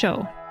back to the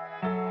show.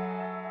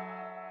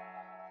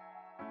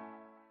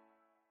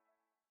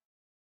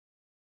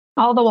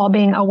 All the while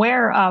being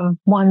aware of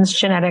one's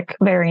genetic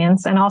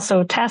variants and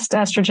also test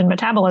estrogen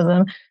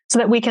metabolism so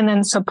that we can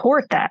then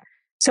support that.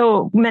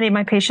 So many of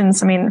my patients,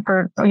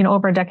 for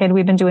over a decade,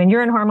 we've been doing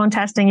urine hormone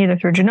testing either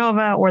through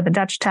Genova or the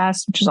Dutch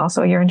test, which is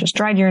also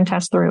dried urine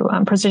test through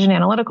Precision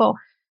Analytical.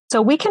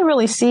 So we can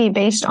really see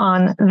based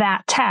on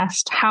that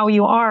test how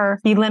you are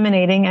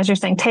eliminating, as you're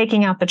saying,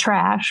 taking out the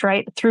trash,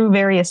 right, through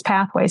various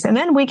pathways. And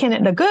then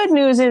the good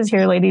news is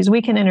here, ladies,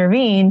 we can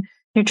intervene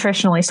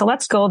nutritionally. So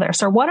let's go there.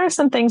 So what are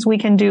some things we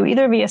can do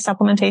either via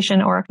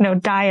supplementation or,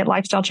 diet,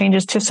 lifestyle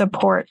changes to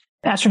support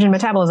estrogen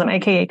metabolism,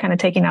 aka kind of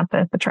taking out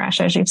the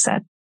trash, as you've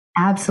said?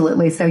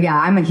 Absolutely. So yeah,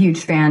 I'm a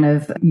huge fan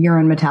of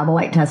urine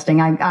metabolite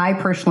testing. I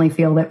personally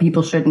feel that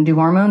people shouldn't do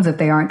hormones if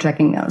they aren't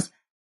checking those.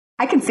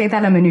 I can say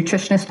that I'm a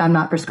nutritionist. I'm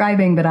not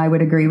prescribing, but I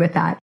would agree with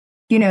that.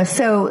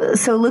 So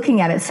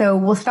looking at it, so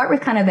we'll start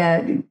with kind of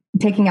the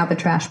taking out the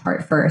trash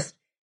part first.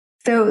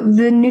 So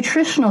the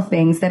nutritional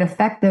things that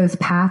affect those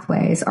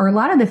pathways are a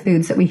lot of the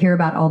foods that we hear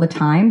about all the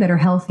time that are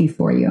healthy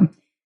for you.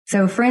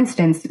 So for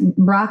instance,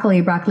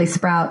 broccoli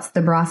sprouts,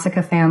 the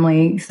brassica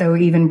family, so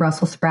even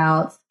Brussels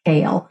sprouts,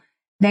 kale.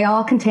 They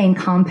all contain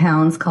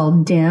compounds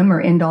called DIM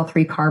or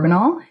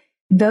indole-3-carbinol.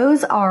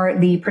 Those are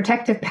the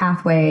protective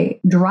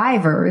pathway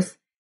drivers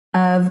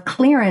of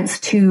clearance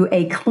to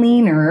a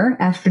cleaner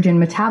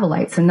estrogen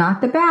metabolite. So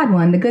not the bad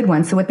one, the good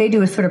one. So what they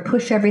do is sort of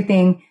push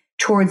everything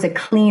towards a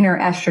cleaner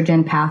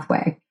estrogen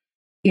pathway.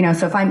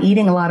 So if I'm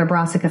eating a lot of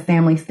brassica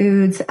family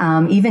foods,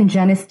 even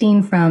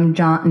genistein from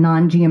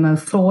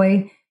non-GMO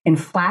soy and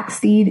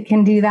flaxseed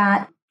can do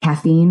that.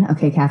 Caffeine.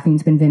 Okay,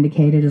 caffeine's been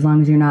vindicated as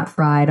long as you're not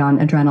fried on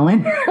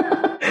adrenaline.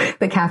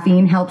 But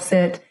caffeine helps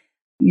it.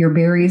 Your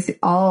berries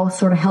all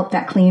sort of help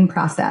that clean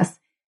process.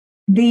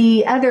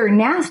 The other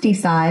nasty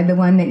side, the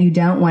one that you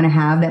don't want to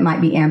have that might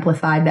be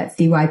amplified, that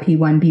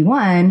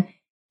CYP1B1,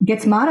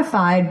 gets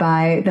modified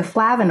by the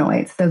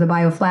flavonoids. So the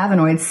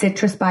bioflavonoids,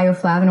 citrus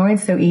bioflavonoids.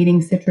 So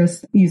eating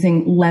citrus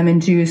using lemon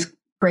juice,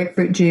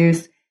 grapefruit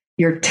juice,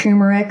 your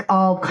turmeric,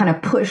 all kind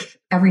of push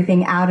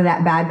everything out of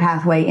that bad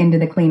pathway into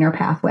the cleaner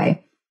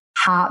pathway.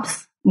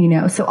 Hops,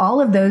 so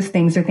all of those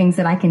things are things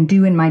that I can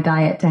do in my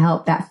diet to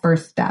help that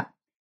first step.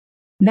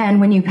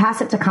 Then when you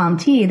pass it to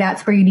COMT,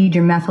 that's where you need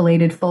your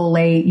methylated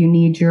folate, you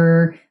need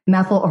your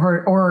methyl,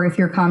 or if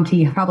you're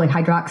COMT, probably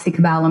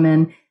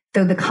hydroxycobalamin.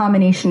 So the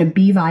combination of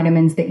B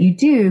vitamins that you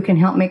do can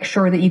help make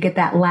sure that you get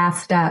that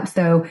last step.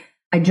 So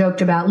I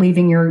joked about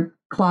leaving your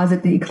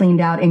closet that you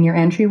cleaned out in your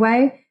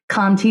entryway.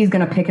 COMT is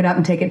going to pick it up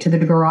and take it to the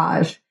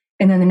garage.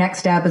 And then the next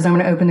step is I'm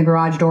going to open the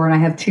garage door and I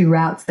have 2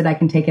 routes that I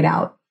can take it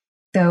out.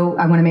 So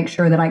I want to make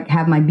sure that I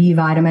have my B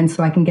vitamins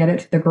so I can get it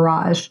to the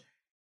garage.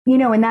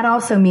 And that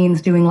also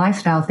means doing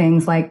lifestyle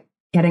things like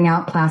getting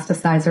out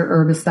plasticides or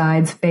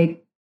herbicides,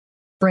 fake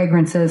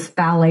fragrances,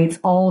 phthalates,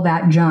 all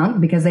that junk,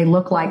 because they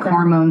look like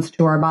hormones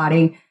to our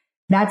body.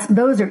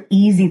 Those are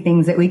easy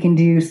things that we can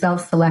do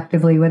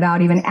self-selectively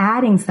without even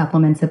adding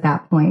supplements at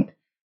that point.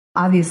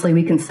 Obviously,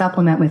 we can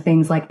supplement with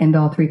things like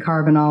indole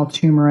 3-carbinol,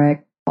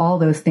 turmeric, all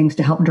those things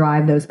to help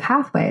drive those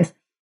pathways.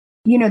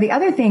 The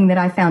other thing that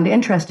I found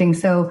interesting,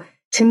 so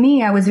to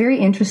me, I was very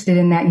interested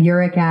in that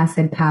uric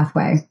acid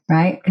pathway,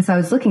 right? Because I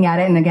was looking at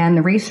it. And again,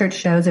 the research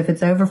shows if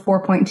it's over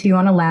 4.2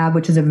 on a lab,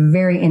 which is a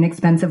very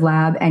inexpensive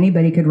lab,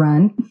 anybody could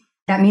run,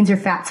 that means your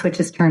fat switch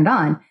is turned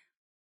on.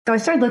 So I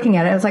started looking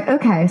at it. I was like,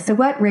 okay, so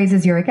what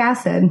raises uric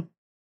acid?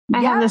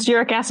 I have this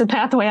uric acid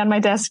pathway on my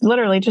desk,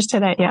 literally just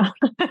today. Yeah.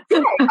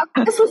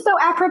 This was so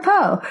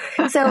apropos.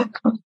 So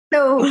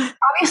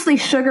obviously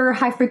sugar,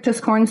 high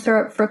fructose corn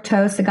syrup,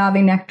 fructose,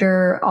 agave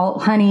nectar,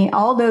 honey,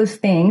 all those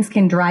things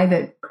can drive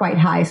it quite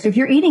high. So if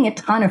you're eating a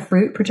ton of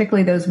fruit,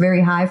 particularly those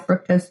very high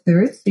fructose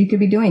fruits, you could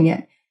be doing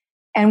it.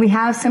 And we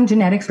have some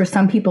genetics where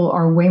some people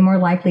are way more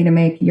likely to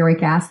make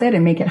uric acid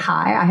and make it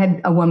high. I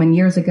had a woman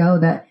years ago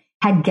that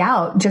had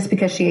gout just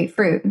because she ate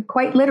fruit.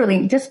 Quite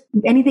literally, just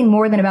anything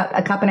more than about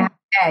a cup and a half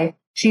a day,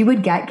 she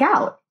would get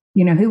gout.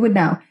 Who would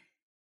know?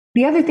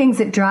 The other things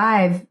that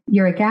drive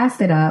uric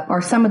acid up are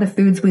some of the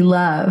foods we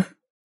love.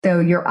 So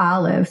your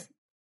olives,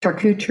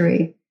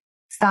 charcuterie,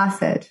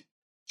 sausage,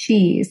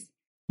 cheese,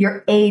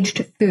 your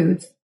aged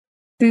foods,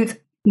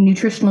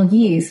 nutritional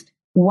yeast,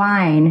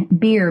 wine,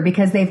 beer,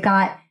 because they've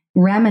got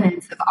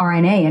remnants of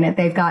RNA in it.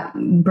 They've got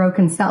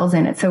broken cells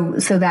in it. So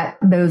that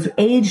those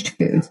aged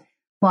foods.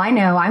 Well, I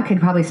know I could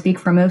probably speak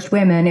for most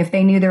women. If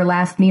they knew their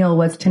last meal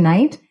was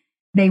tonight,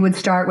 they would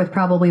start with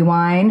probably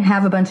wine,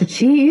 have a bunch of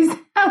cheese,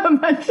 have a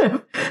bunch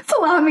of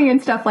salami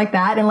and stuff like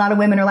that. And a lot of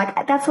women are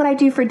like, that's what I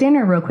do for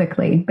dinner real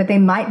quickly. But they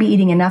might be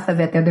eating enough of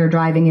it that they're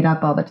driving it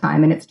up all the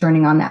time and it's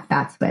turning on that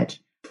fat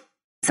switch.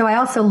 So I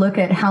also look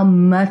at how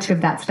much of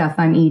that stuff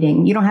I'm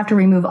eating. You don't have to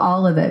remove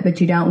all of it, but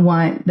you don't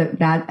want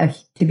that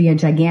to be a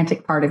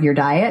gigantic part of your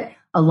diet,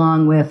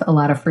 along with a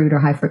lot of fruit or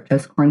high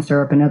fructose corn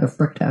syrup and other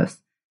fructose.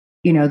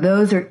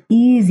 Those are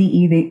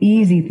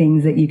easy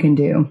things that you can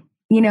do.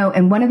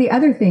 And one of the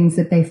other things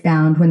that they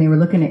found when they were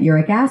looking at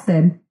uric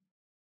acid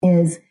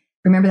is,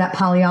 remember that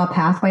polyol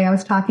pathway I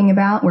was talking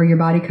about, where your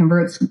body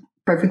converts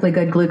perfectly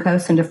good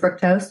glucose into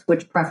fructose,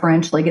 which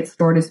preferentially gets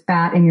stored as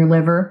fat in your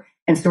liver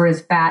and stored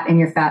as fat in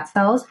your fat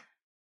cells.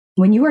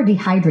 When you are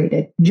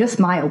dehydrated, just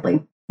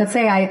mildly, let's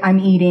say I'm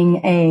eating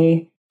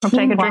I'll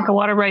take a drink of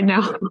water right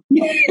now.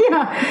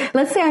 Yeah.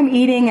 Let's say I'm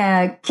eating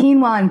a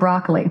quinoa and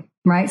broccoli,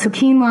 right? So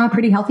quinoa,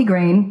 pretty healthy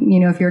grain,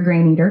 if you're a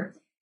grain eater.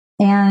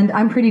 And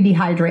I'm pretty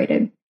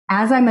dehydrated.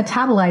 As I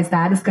metabolize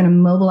that, it's going to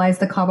mobilize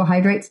the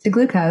carbohydrates to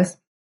glucose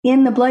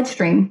in the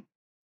bloodstream.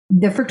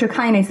 The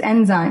fructokinase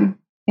enzyme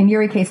and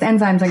uricase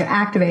enzymes are going to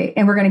activate,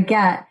 and we're going to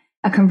get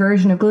a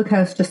conversion of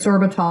glucose to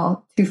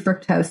sorbitol to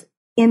fructose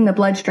in the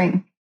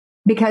bloodstream,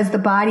 because the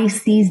body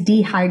sees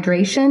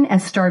dehydration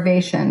as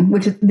starvation,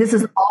 this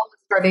is all the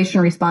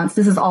starvation response.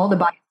 This is all the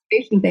body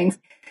starvation things.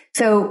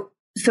 So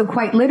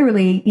quite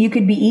literally, you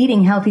could be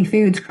eating healthy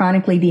foods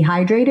chronically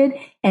dehydrated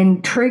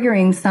and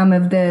triggering some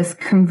of this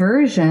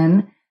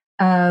conversion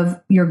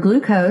of your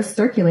glucose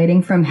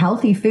circulating from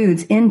healthy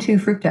foods into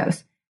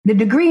fructose. The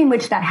degree in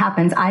which that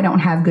happens, I don't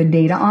have good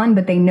data on,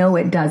 but they know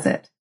it does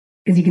it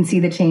because you can see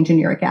the change in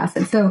uric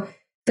acid. So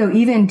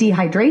even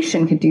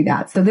dehydration could do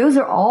that. So those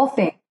are all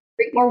things.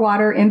 Drink more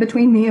water in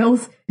between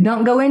meals.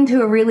 Don't go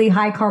into a really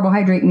high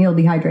carbohydrate meal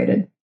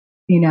dehydrated.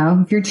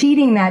 If you're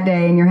cheating that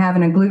day and you're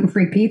having a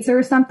gluten-free pizza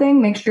or something,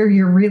 make sure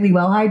you're really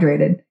well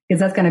hydrated, because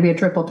that's going to be a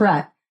triple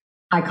threat.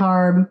 High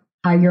carb,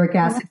 high uric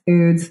acid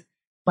foods,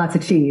 lots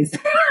of cheese.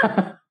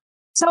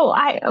 So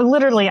I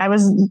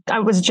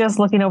was just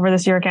looking over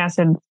this uric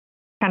acid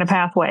kind of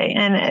pathway,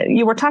 and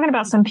you were talking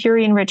about some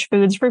purine-rich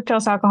foods,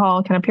 fructose,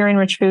 alcohol, kind of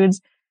purine-rich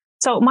foods.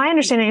 So my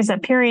understanding is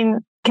that purine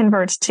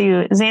converts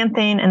to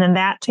xanthine and then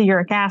that to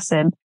uric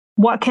acid.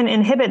 What can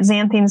inhibit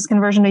xanthine's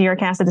conversion to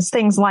uric acid is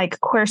things like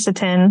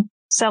quercetin,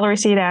 celery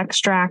seed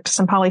extract,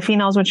 some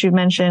polyphenols, which you've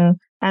mentioned,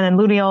 and then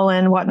luteolin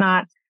and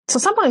whatnot. So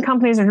supplement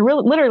companies are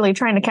literally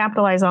trying to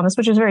capitalize on this,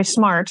 which is very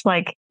smart,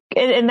 like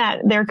in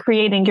that they're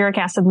creating uric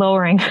acid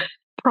lowering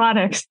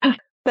products.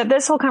 But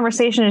this whole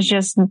conversation is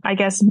just, I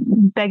guess,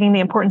 begging the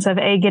importance of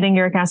getting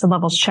uric acid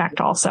levels checked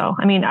also.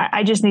 I mean,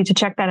 I just need to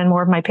check that in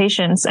more of my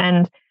patients.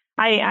 And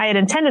I had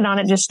intended on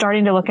it just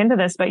starting to look into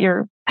this, but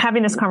you're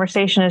having this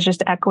conversation is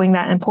just echoing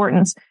that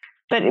importance.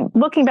 But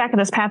looking back at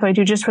this pathway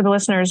too, just for the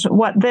listeners,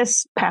 what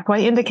this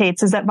pathway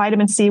indicates is that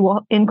vitamin C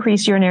will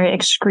increase urinary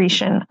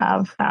excretion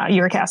of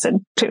uric acid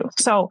too.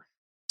 So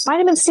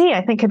vitamin C,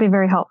 I think, could be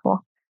very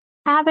helpful.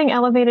 Having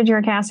elevated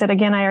uric acid,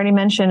 again, I already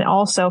mentioned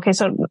also, okay,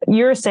 so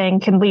you're saying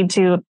can lead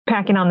to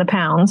packing on the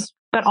pounds,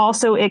 but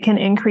also it can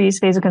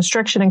increase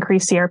vasoconstriction,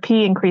 increase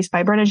CRP, increase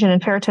fibrinogen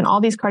and ferritin, all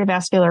these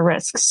cardiovascular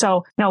risks.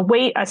 So now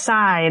weight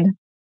aside,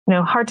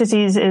 heart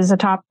disease is a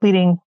top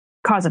leading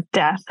cause of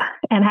death,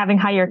 and having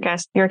high uric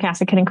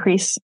acid can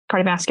increase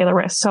cardiovascular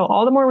risk. So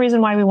all the more reason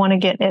why we want to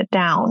get it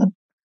down.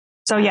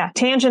 So yeah,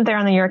 tangent there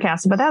on the uric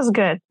acid, but that was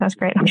good. That's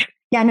great.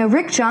 Yeah, no,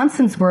 Rick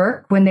Johnson's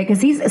work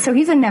because he's a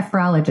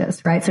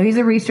nephrologist, right? So he's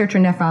a researcher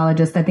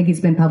nephrologist. I think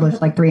he's been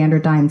published like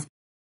 300 times.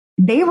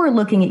 They were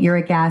looking at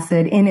uric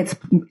acid in its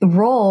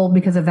role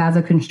because of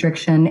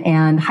vasoconstriction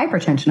and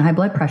hypertension, high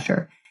blood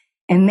pressure.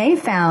 And they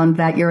found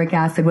that uric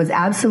acid was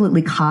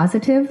absolutely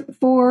causative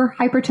for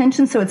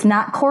hypertension. So it's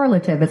not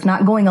correlative. It's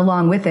not going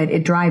along with it.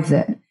 It drives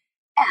it.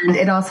 And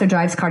it also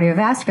drives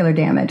cardiovascular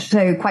damage.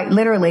 So quite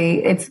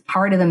literally, it's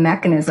part of the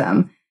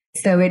mechanism.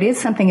 So it is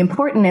something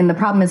important. And the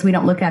problem is we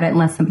don't look at it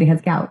unless somebody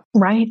has gout.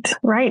 Right.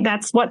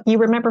 That's what you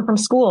remember from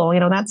school.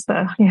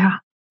 Yeah.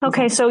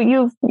 Okay. So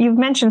you've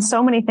mentioned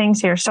so many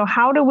things here. So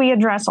how do we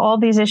address all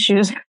these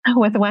issues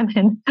with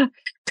women to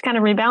kind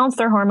of rebalance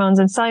their hormones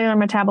and cellular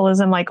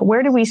metabolism? Like,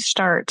 where do we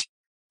start?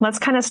 Let's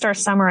kind of start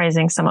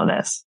summarizing some of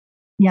this.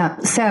 Yeah.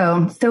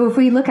 So if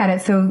we look at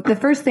it, so the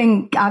first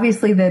thing,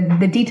 obviously the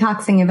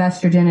detoxing of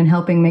estrogen and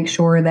helping make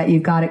sure that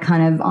you've got it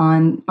kind of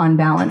on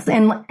balance.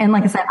 And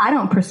like I said, I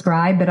don't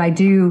prescribe, but I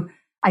do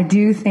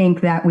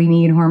think that we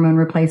need hormone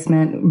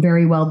replacement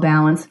very well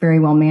balanced, very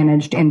well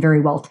managed, and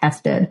very well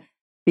tested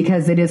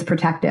because it is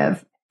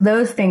protective.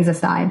 Those things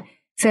aside.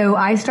 So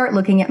I start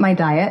looking at my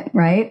diet,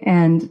 right?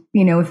 And,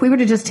 if we were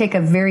to just take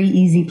a very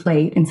easy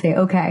plate and say,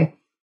 okay,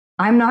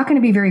 I'm not going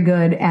to be very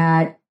good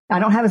I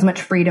don't have as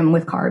much freedom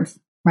with carbs.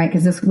 Right?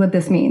 Because what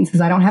this means is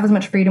I don't have as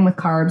much freedom with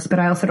carbs, but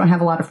I also don't have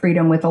a lot of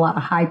freedom with a lot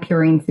of high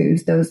purine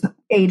foods, those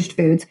aged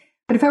foods.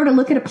 But if I were to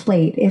look at a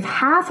plate, if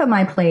half of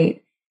my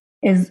plate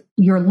is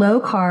your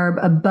low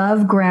carb,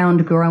 above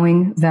ground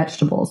growing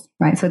vegetables,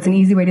 right? So it's an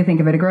easy way to think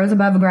of it. It grows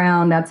above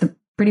ground. That's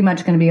pretty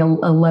much going to be a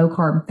low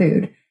carb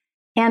food.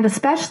 And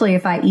especially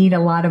if I eat a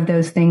lot of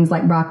those things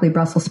like broccoli,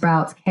 Brussels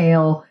sprouts,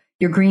 kale,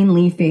 your green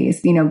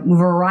leafies,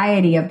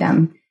 variety of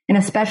them. And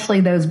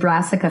especially those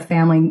brassica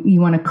family, you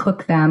want to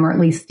cook them or at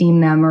least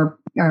steam them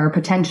or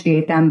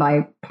potentiate them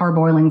by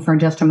parboiling for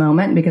just a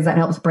moment because that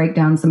helps break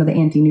down some of the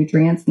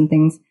anti-nutrients and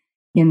things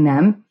in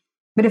them.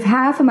 But if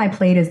half of my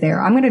plate is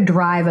there, I'm going to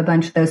drive a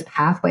bunch of those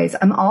pathways.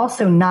 I'm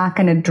also not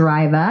going to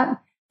drive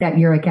up that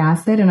uric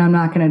acid and I'm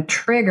not going to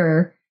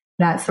trigger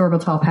that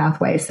sorbitol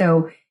pathway.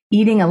 So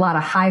eating a lot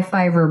of high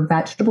fiber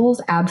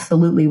vegetables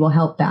absolutely will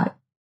help that.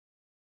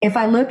 If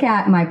I look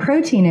at my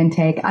protein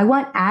intake, I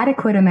want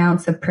adequate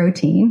amounts of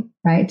protein,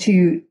 right,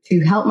 to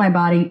help my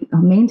body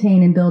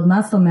maintain and build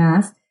muscle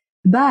mass.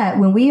 But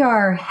when we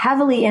are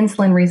heavily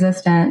insulin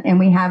resistant and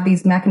we have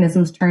these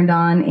mechanisms turned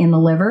on in the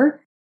liver,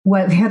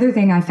 the other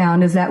thing I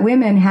found is that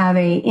women have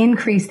a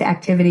increased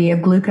activity of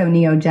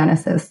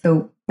gluconeogenesis.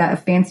 So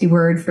that fancy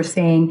word for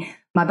saying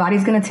my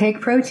body's going to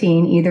take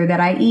protein either that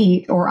I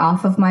eat or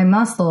off of my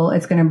muscle.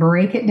 It's going to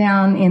break it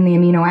down in the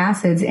amino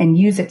acids and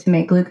use it to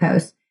make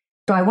glucose.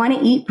 So I want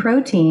to eat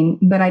protein,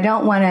 but I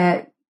don't want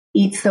to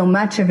eat so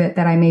much of it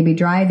that I may be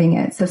driving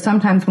it. So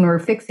sometimes when we're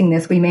fixing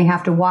this, we may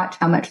have to watch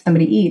how much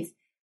somebody eats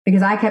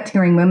because I kept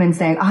hearing women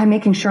saying, I'm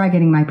making sure I'm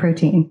getting my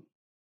protein.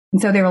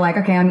 And so they were like,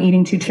 okay, I'm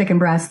eating 2 chicken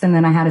breasts and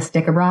then I had a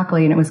stick of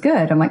broccoli and it was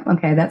good. I'm like,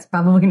 okay, that's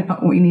probably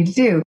not what we need to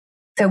do.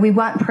 So we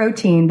want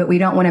protein, but we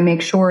don't want to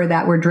make sure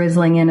that we're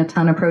drizzling in a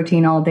ton of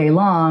protein all day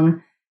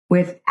long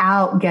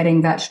without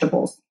getting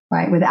vegetables,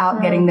 right?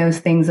 Without getting those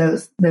things,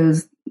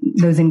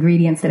 those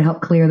ingredients that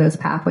help clear those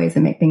pathways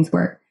and make things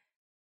work.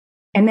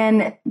 And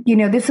then,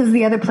 this is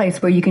the other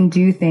place where you can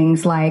do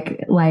things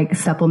like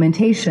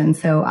supplementation.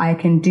 So I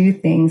can do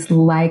things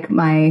like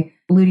my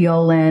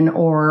luteolin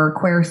or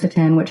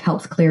quercetin, which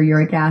helps clear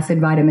uric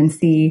acid, vitamin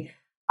C.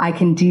 I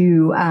can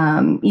do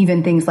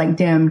even things like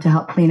DIM to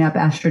help clean up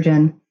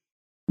estrogen.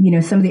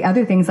 Some of the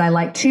other things I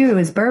like too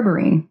is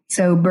berberine.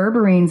 So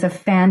berberine's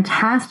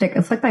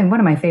it's like one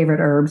of my favorite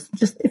herbs.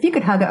 Just if you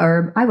could hug a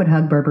herb, I would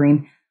hug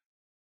berberine.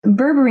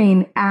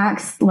 Berberine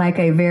acts like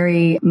a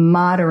very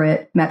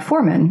moderate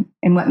metformin.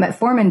 And what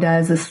metformin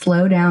does is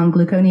slow down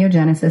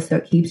gluconeogenesis. So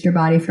it keeps your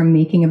body from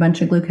making a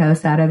bunch of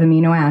glucose out of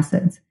amino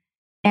acids.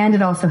 And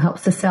it also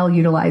helps the cell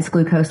utilize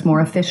glucose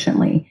more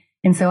efficiently.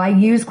 And so I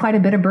use quite a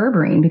bit of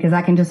berberine because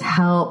I can just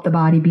help the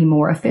body be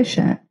more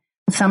efficient.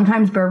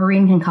 Sometimes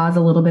berberine can cause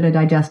a little bit of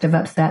digestive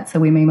upset. So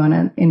we may want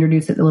to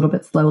introduce it a little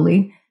bit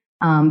slowly.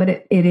 But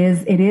it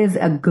is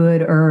a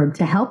good herb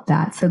to help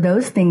that. So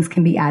those things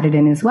can be added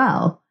in as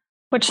well.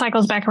 Which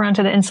cycles back around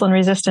to the insulin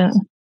resistant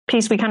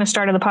piece we kind of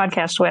started the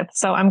podcast with.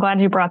 So I'm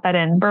glad you brought that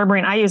in.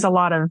 Berberine, I use a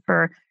lot of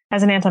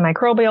as an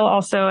antimicrobial,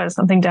 also as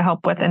something to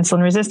help with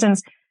insulin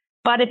resistance.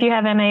 But if you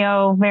have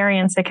MAO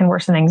variants, it can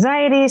worsen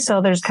anxiety.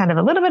 So there's kind of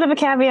a little bit of a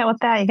caveat with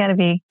that. You got to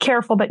be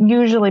careful, but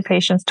usually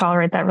patients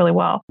tolerate that really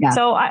well. Yeah.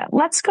 So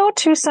let's go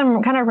to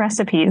some kind of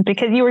recipes,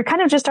 because you were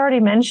kind of just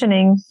already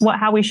mentioning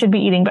how we should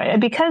be eating.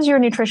 But because you're a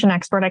nutrition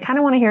expert, I kind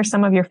of want to hear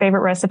some of your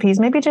favorite recipes.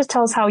 Maybe just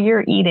tell us how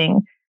you're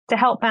eating to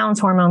help balance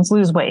hormones,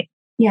 lose weight.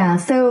 Yeah.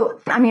 So,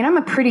 I mean, I'm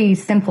a pretty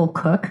simple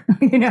cook,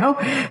 you know.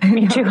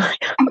 Me too.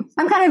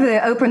 I'm kind of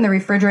open the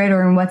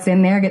refrigerator and what's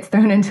in there gets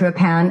thrown into a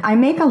pan. I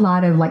make a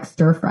lot of like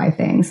stir fry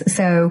things.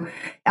 So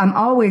I'm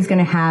always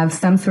going to have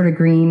some sort of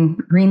green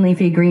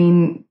leafy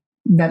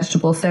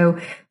vegetable. So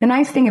the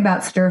nice thing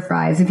about stir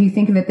fries, if you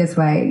think of it this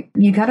way,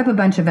 you cut up a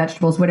bunch of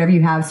vegetables, whatever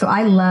you have. So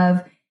I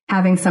love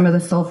having some of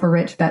the sulfur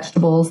rich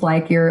vegetables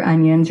like your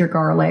onions, your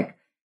garlic,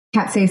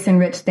 capsaicin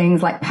rich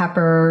things like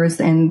peppers,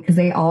 and because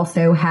they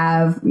also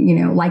have, you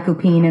know,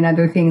 lycopene and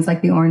other things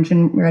like the orange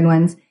and red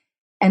ones.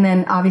 And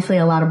then obviously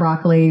a lot of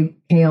broccoli,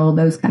 kale,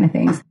 those kind of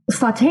things.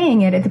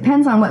 Sauteing it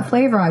depends on what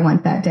flavor I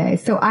want that day.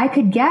 So I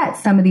could get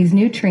some of these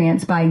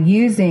nutrients by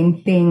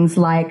using things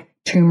like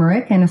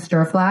turmeric in a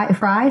stir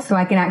fry. So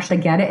I can actually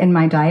get it in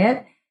my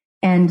diet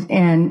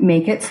and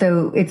make it.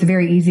 So it's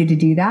very easy to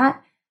do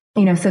that.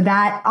 You know, so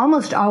that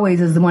almost always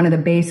is one of the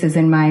bases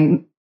in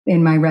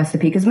my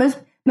recipe, because most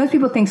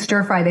people think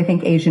stir fry, they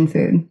think Asian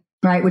food,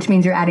 right? Which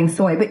means you're adding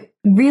soy, but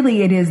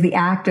really it is the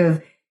act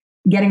of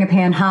getting a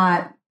pan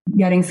hot,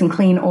 getting some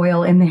clean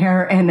oil in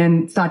there, and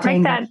then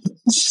sauteing that.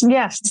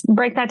 Yes.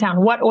 Break that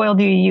down. What oil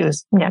do you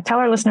use? Yeah. Tell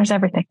our listeners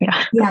everything.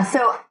 Yeah. Yeah.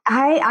 So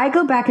I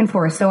go back and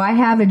forth. So I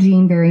have a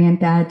gene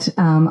variant that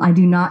I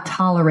do not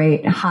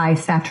tolerate high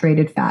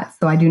saturated fats.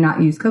 So I do not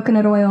use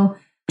coconut oil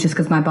just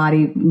because my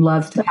body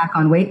loves to pack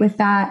on weight with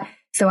that.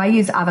 So I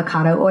use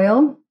avocado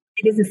oil.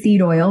 It is a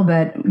seed oil,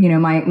 but you know,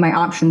 my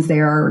options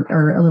there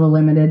are a little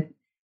limited.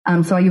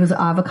 So I use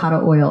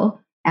avocado oil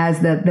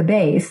as the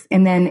base,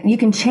 and then you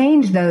can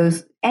change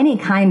those, any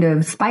kind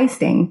of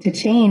spicing to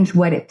change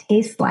what it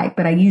tastes like.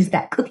 But I use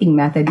that cooking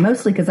method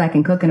mostly because I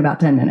can cook in about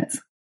 10 minutes.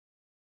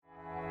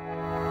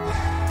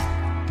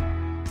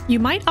 You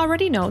might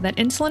already know that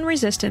insulin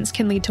resistance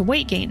can lead to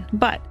weight gain,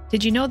 but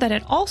did you know that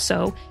it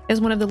also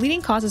is one of the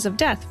leading causes of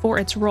death for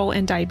its role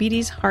in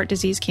diabetes, heart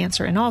disease,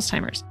 cancer, and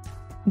Alzheimer's?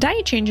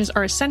 Diet changes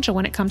are essential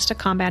when it comes to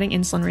combating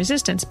insulin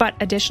resistance, but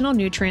additional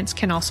nutrients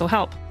can also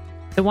help.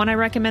 The one I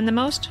recommend the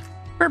most?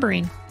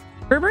 Berberine.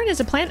 Berberine is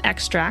a plant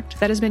extract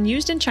that has been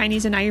used in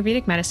Chinese and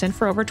Ayurvedic medicine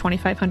for over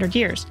 2,500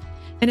 years.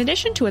 In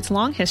addition to its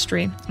long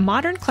history,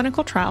 modern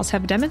clinical trials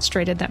have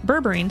demonstrated that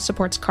berberine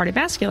supports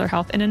cardiovascular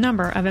health in a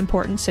number of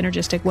important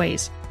synergistic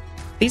ways.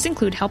 These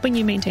include helping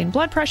you maintain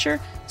blood pressure,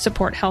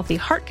 support healthy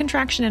heart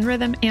contraction and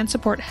rhythm, and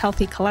support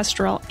healthy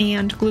cholesterol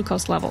and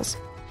glucose levels.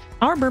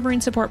 Our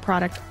berberine support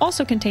product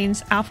also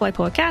contains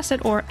alpha-lipoic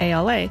acid, or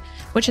ALA,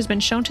 which has been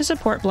shown to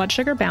support blood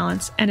sugar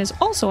balance and is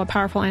also a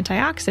powerful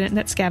antioxidant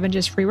that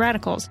scavenges free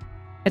radicals.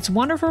 It's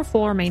wonderful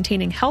for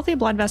maintaining healthy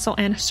blood vessel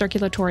and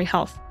circulatory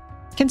health.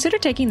 Consider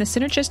taking the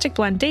synergistic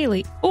blend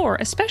daily, or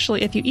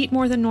especially if you eat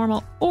more than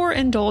normal or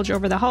indulge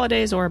over the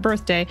holidays or a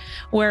birthday,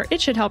 where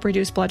it should help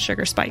reduce blood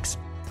sugar spikes.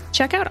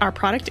 Check out our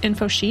product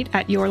info sheet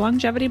at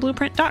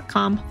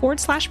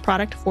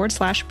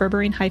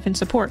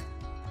yourlongevityblueprint.com/product/berberine-support.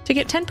 To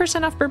get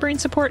 10% off berberine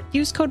support,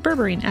 use code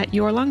berberine at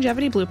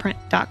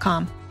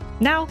yourlongevityblueprint.com.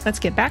 Now, let's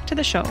get back to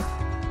the show.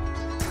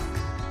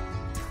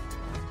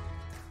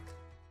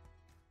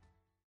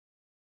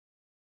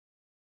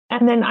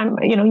 And then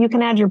you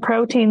can add your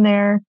protein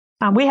there.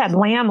 We had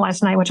lamb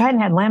last night, which I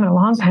hadn't had lamb in a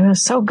long time. It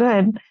was so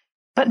good.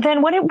 But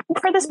then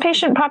for this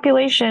patient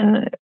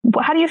population,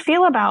 how do you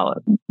feel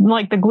about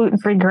like the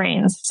gluten-free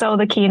grains? So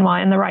the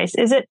quinoa and the rice,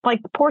 is it like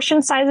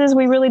portion sizes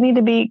we really need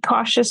to be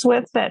cautious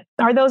with? That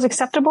are those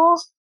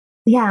acceptable?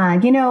 Yeah.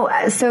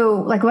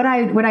 So like what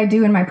I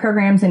do in my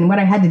programs and what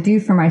I had to do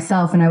for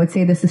myself, and I would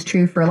say this is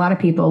true for a lot of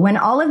people, when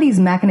all of these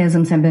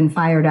mechanisms have been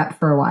fired up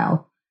for a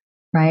while,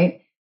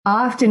 right?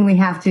 Often we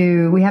have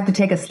to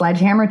take a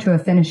sledgehammer to a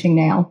finishing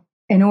nail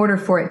in order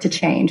for it to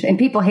change. And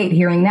people hate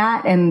hearing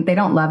that and they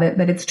don't love it,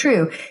 but it's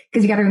true,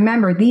 because you got to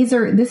remember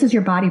this is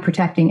your body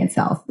protecting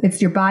itself.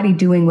 It's your body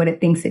doing what it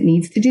thinks it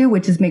needs to do,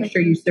 which is make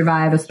sure you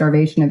survive a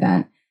starvation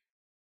event.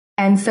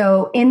 And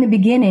so in the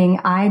beginning,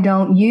 I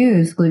don't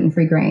use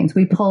gluten-free grains.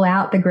 We pull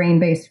out the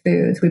grain-based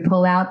foods. We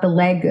pull out the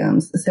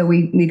legumes. So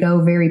we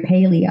go very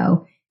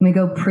paleo. We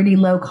go pretty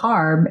low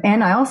carb.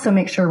 And I also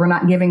make sure we're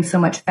not giving so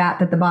much fat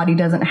that the body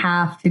doesn't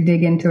have to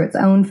dig into its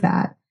own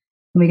fat.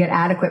 We get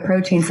adequate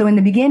protein. So in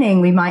the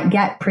beginning, we might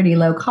get pretty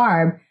low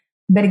carb.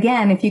 But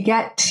again, if you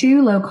get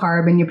too low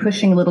carb and you're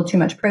pushing a little too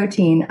much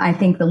protein, I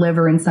think the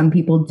liver and some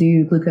people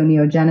do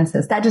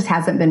gluconeogenesis. That just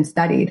hasn't been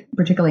studied,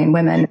 particularly in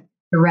women,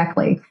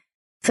 directly.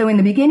 So in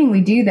the beginning,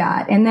 we do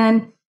that. And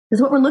then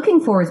because what we're looking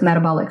for is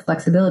metabolic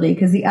flexibility.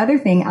 Because the other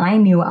thing I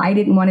knew I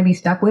didn't want to be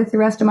stuck with the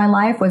rest of my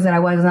life was that I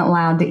wasn't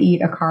allowed to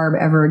eat a carb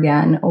ever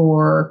again,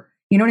 or,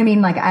 you know what I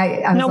mean? Like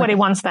nobody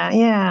wants that.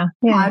 Yeah.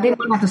 I didn't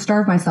want to have to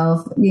starve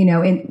myself,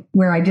 in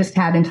where I just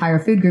had entire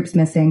food groups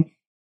missing.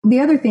 the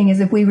other thing is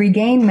if we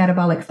regain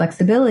metabolic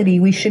flexibility,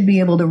 we should be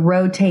able to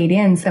rotate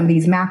in some of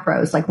these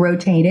macros, like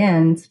rotate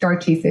in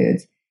starchy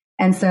foods.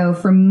 And so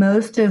for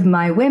most of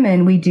my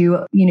women, we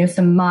do,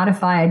 some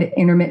modified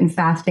intermittent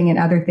fasting and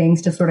other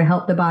things to sort of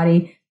help the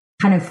body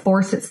kind of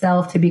force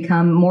itself to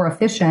become more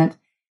efficient.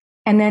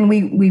 And then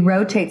we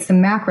rotate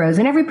some macros,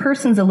 and every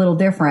person's a little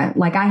different.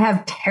 Like I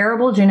have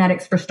terrible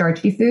genetics for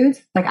starchy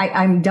foods. Like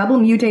I'm double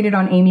mutated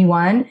on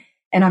AME1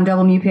 and I'm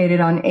double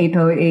mutated on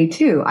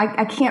ApoA2.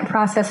 I can't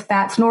process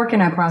fats, nor can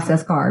I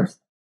process carbs.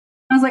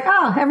 I was like,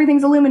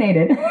 everything's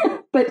illuminated.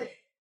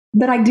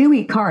 But I do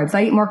eat carbs.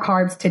 I eat more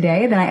carbs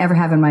today than I ever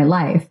have in my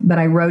life, but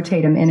I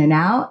rotate them in and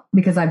out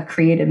because I've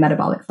created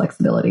metabolic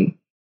flexibility.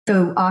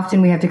 So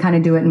often we have to kind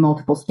of do it in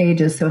multiple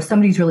stages. So if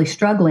somebody's really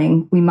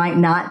struggling, we might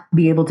not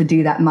be able to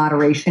do that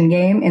moderation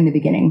game in the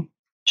beginning.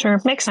 Sure.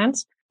 Makes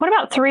sense. What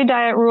about 3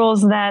 diet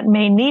rules that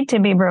may need to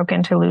be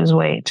broken to lose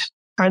weight?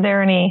 Are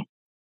there any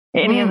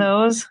of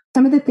those?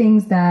 Some of the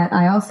things that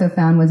I also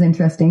found was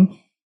interesting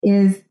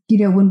is,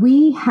 when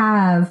we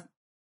have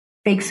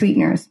fake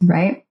sweeteners,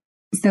 right?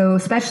 So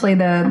especially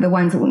the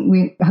ones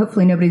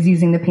hopefully nobody's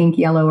using the pink,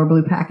 yellow, or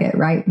blue packet,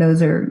 right?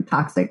 Those are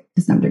toxic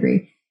to some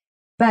degree.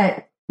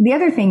 But the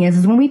other thing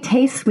is when we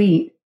taste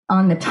sweet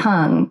on the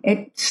tongue,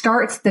 it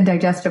starts the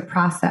digestive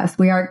process.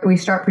 We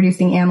start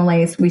producing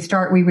amylase.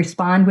 We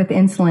respond with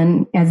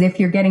insulin as if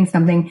you're getting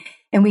something.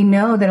 And we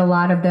know that a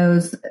lot of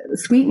those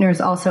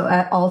sweeteners also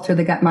alter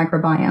the gut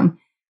microbiome.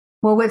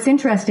 Well, what's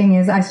interesting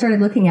is I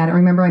started looking at it.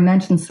 Remember I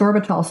mentioned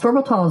sorbitol.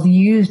 Sorbitol is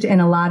used in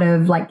a lot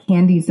of like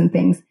candies and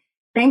things.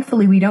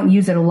 Thankfully, we don't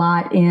use it a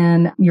lot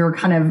in your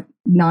kind of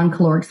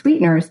non-caloric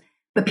sweeteners.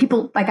 But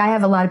I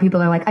have a lot of people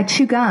that are like, I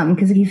chew gum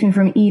because it keeps me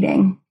from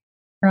eating,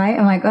 right?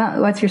 I'm like,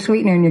 what's your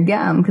sweetener in your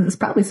gum? Because it's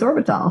probably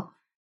sorbitol.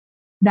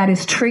 That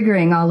is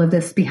triggering all of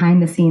this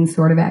behind the scenes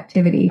sort of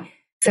activity.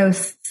 So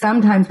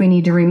sometimes we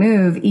need to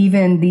remove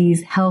even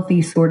these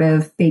healthy sort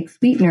of fake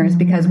sweeteners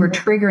because we're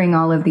triggering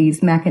all of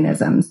these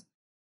mechanisms.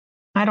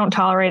 I don't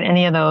tolerate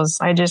any of those.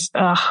 I just,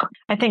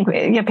 I think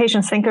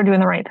patients think they're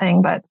doing the right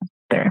thing, but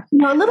they're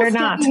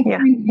not.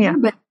 Yeah.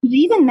 But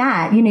even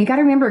that, you got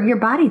to remember your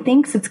body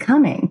thinks it's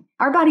coming.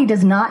 Our body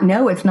does not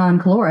know it's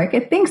non-caloric.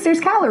 It thinks there's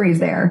calories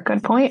there.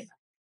 Good point.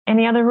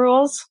 Any other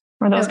rules?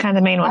 Or those kind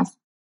of the main ones?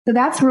 So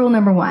that's rule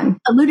number 1.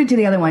 Alluded to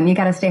the other one. You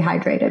got to stay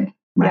hydrated,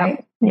 right?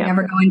 Yep. You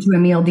never go into a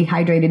meal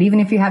dehydrated. Even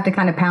if you have to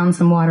kind of pound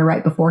some water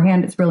right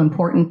beforehand, it's real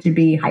important to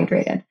be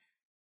hydrated.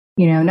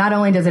 Not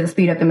only does it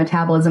speed up the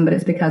metabolism, but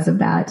it's because of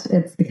that.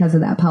 It's because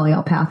of that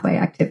polyol pathway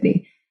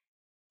activity.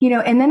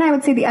 And then I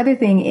would say the other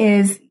thing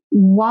is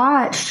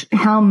watch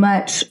how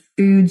much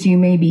foods you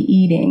may be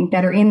eating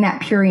that are in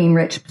that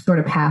purine-rich sort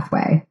of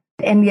pathway.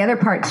 And the other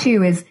part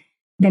too is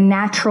the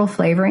natural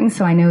flavoring.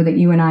 So I know that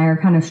you and I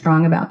are kind of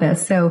strong about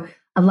this. So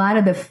a lot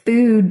of the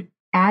food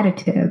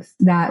additives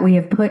that we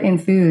have put in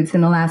foods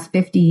in the last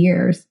 50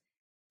 years,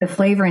 the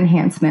flavor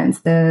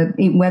enhancements,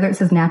 whether it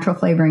says natural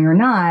flavoring or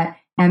not,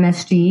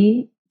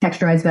 MSG,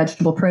 texturized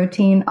vegetable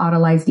protein,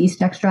 autolyzed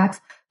yeast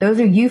extracts, those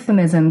are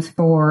euphemisms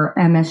for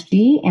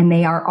MSG, and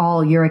they are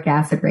all uric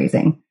acid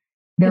raising.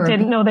 I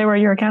didn't know they were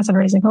uric acid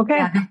raising. Okay.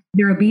 Yeah,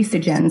 they're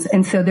obesogens.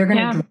 And so they're going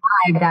to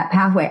drive that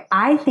pathway.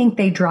 I think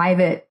they drive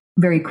it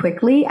very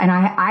quickly. And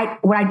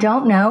what I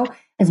don't know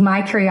is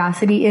my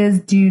curiosity is,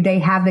 do they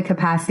have the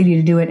capacity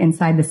to do it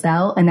inside the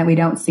cell and that we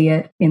don't see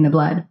it in the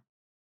blood?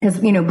 Because,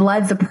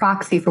 blood's a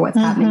proxy for what's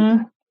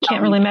happening.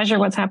 Can't really measure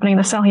what's happening in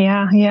the cell.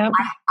 Yeah. Yep.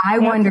 I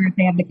wonder if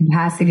they have the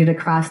capacity to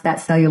cross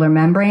that cellular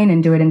membrane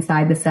and do it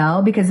inside the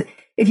cell. Because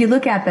if you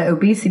look at the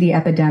obesity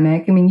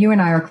epidemic, I mean, you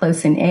and I are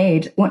close in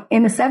age.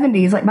 In the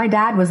 70s, like my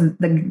dad was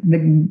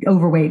the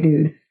overweight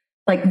dude.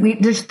 Like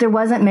there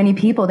wasn't many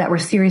people that were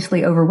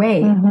seriously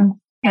overweight.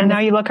 And now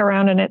you look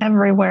around and it's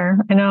everywhere.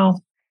 I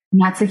know.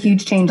 And that's a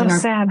huge change. So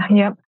sad.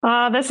 Yep.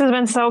 This has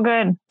been so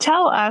good.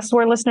 Tell us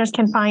where listeners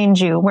can find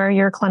you, where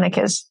your clinic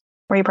is,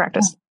 where you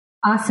practice.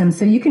 Awesome.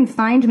 So you can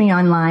find me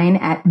online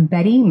at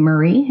Betty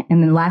Murray,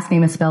 and the last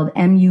name is spelled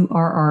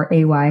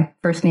Murray.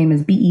 First name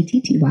is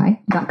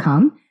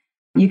Betty.com.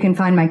 You can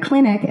find my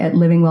clinic at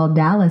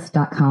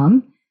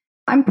livingwelldallas.com.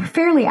 I'm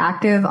fairly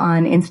active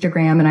on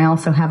Instagram, and I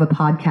also have a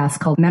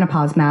podcast called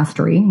Menopause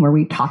Mastery, where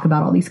we talk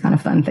about all these kind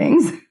of fun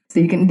things. So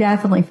you can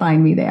definitely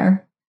find me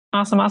there.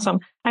 Awesome.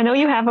 I know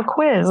you have a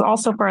quiz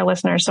also for our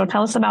listeners. So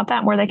tell us about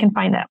that, where they can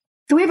find that.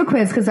 So we have a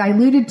quiz because I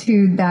alluded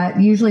to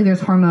that usually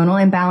there's hormonal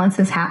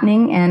imbalances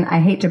happening, and I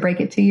hate to break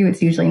it to you,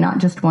 it's usually not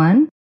just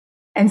one.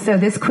 And so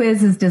this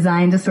quiz is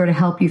designed to sort of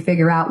help you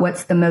figure out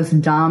what's the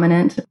most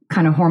dominant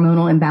kind of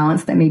hormonal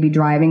imbalance that may be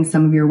driving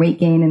some of your weight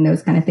gain and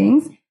those kind of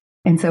things.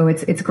 And so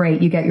it's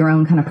great. You get your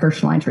own kind of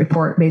personalized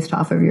report based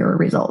off of your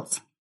results.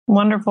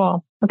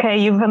 Wonderful. Okay,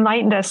 you've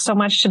enlightened us so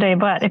much today,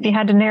 but if you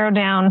had to narrow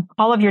down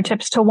all of your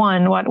tips to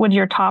one, what would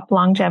your top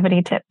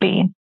longevity tip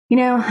be?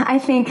 I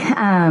think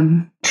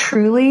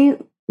truly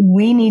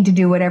we need to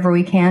do whatever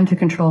we can to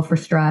control for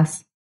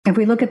stress. If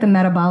we look at the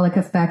metabolic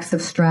effects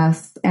of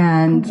stress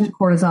and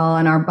cortisol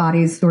and our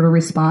body's sort of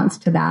response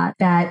to that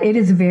it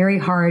is very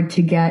hard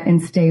to get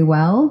and stay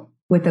well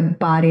with a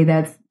body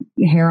that's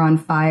hair on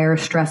fire,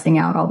 stressing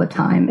out all the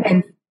time.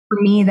 And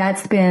for me,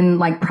 that's been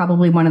like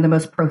probably one of the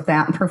most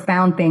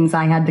profound things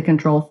I had to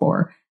control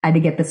for. I had to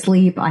get the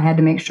sleep. I had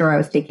to make sure I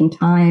was taking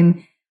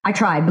time. I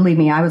tried, believe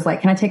me. I was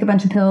like, can I take a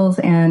bunch of pills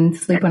and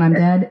sleep when I'm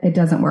dead? It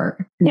doesn't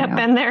work. Yeah,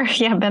 been there.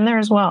 Yeah, been there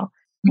as well.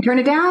 You turn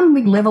it down,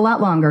 we live a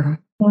lot longer.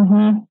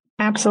 Mm-hmm.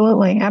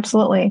 Absolutely.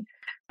 Absolutely.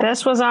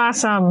 This was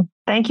awesome.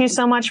 Thank you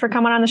so much for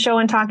coming on the show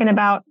and talking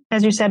about,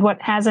 as you said, what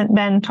hasn't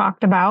been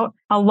talked about.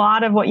 A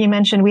lot of what you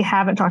mentioned, we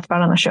haven't talked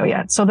about on the show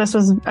yet. So this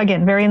was,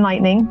 again, very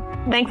enlightening.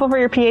 Thankful for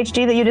your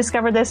PhD that you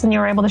discovered this and you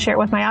were able to share it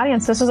with my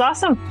audience. This was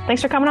awesome.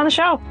 Thanks for coming on the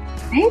show.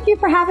 Thank you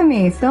for having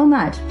me so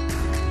much.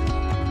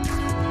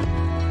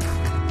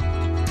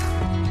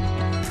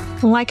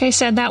 Like I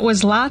said, that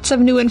was lots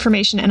of new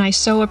information, and I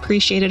so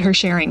appreciated her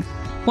sharing.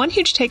 One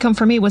huge take-home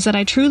for me was that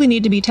I truly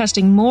need to be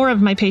testing more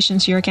of my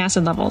patients' uric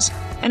acid levels.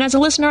 And as a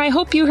listener, I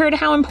hope you heard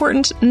how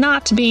important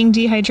not being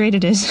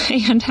dehydrated is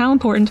and how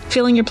important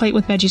filling your plate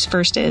with veggies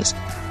first is.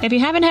 If you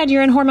haven't had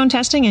urine hormone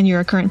testing and you're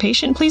a current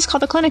patient, please call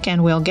the clinic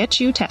and we'll get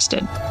you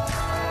tested.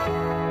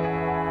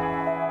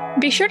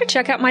 Be sure to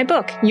check out my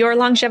book, Your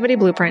Longevity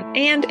Blueprint.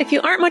 And if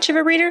you aren't much of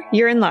a reader,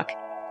 you're in luck.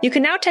 You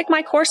can now take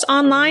my course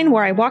online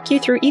where I walk you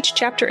through each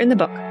chapter in the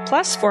book.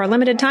 Plus, for a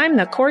limited time,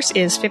 the course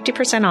is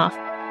 50% off.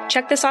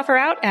 Check this offer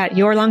out at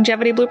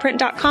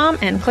yourlongevityblueprint.com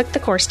and click the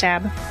course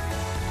tab.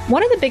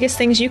 One of the biggest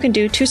things you can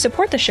do to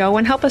support the show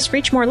and help us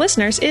reach more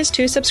listeners is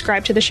to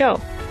subscribe to the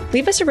show.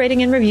 Leave us a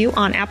rating and review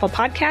on Apple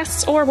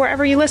Podcasts or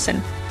wherever you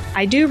listen.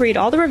 I do read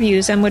all the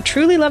reviews and would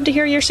truly love to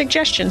hear your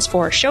suggestions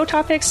for show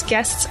topics,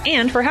 guests,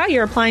 and for how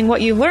you're applying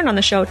what you've learned on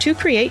the show to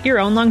create your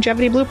own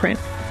longevity blueprint.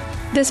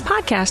 This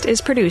podcast is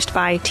produced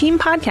by Team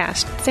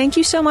Podcast. Thank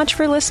you so much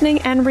for listening,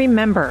 and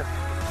remember,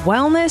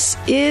 wellness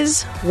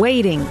is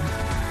waiting.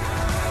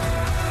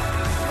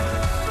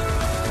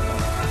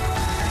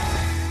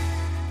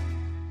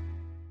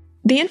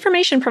 The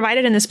information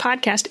provided in this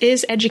podcast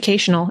is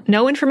educational.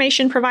 No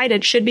information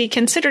provided should be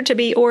considered to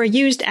be or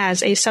used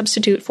as a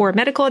substitute for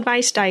medical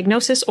advice,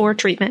 diagnosis, or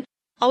treatment.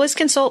 Always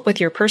consult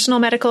with your personal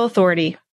medical authority.